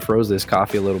just unfroze this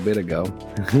coffee a little bit ago.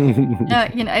 Yeah,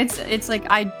 it's like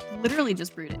I literally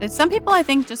just brewed it. Some people I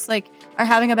think just like are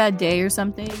having a bad day or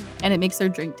something, and it makes their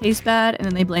drink taste bad, and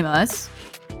then they blame us.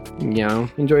 You know,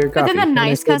 enjoy your coffee. But then the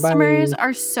nice customers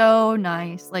are so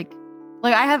nice. Like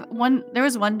I have one. There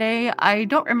was one day I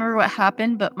don't remember what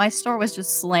happened, but my store was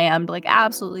just slammed, like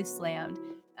absolutely slammed.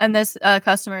 And this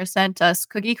customer sent us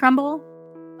cookie crumble,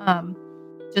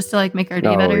 just to like make our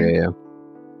day better. Yeah.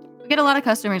 We get a lot of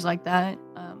customers like that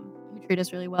who treat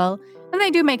us really well, and they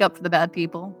do make up for the bad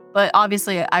people. But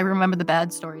obviously, I remember the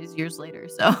bad stories years later.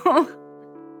 So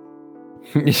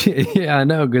yeah, I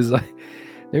know, because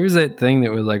there was that thing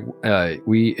that was like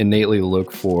we innately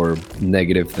look for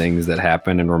negative things that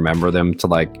happen and remember them to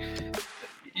like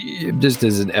just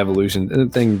as an evolution. And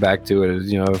the thing back to it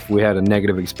is, if we had a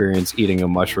negative experience eating a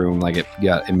mushroom, like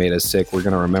it made us sick, we're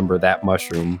gonna remember that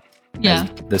mushroom as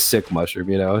the sick mushroom.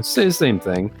 It's the same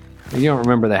thing. You don't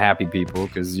remember the happy people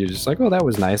because you're just like, oh, that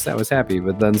was nice, that was happy.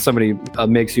 But then somebody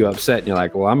makes you upset, and you're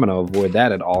like, well, I'm going to avoid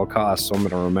that at all costs, so I'm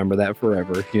going to remember that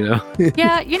forever. Yeah,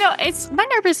 it's my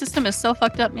nervous system is so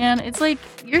fucked up, man. It's like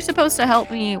you're supposed to help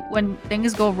me when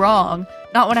things go wrong,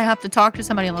 not when I have to talk to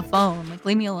somebody on the phone. Like,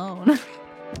 leave me alone.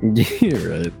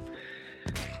 You're right.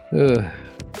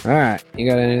 All right, you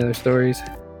got any other stories?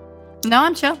 No,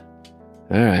 I'm chill.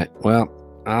 All right. Well,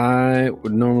 I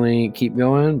would normally keep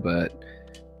going, but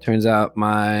turns out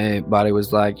my body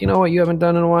was like, you know what you haven't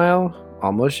done in a while?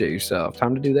 Almost shit yourself.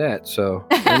 Time to do that. So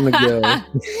I'm gonna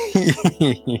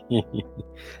go.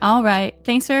 All right.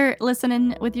 Thanks for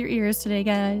listening with your ears today,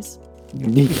 guys.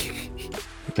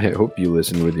 I hope you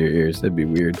listen with your ears. That'd be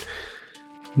weird.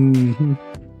 Mm-hmm.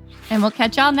 And we'll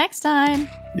catch y'all next time.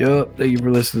 Yep. Thank you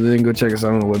for listening. Go check us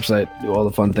out on the website. Do all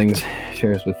the fun things.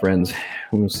 Share us with friends.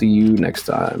 We'll see you next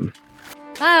time.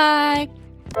 Bye.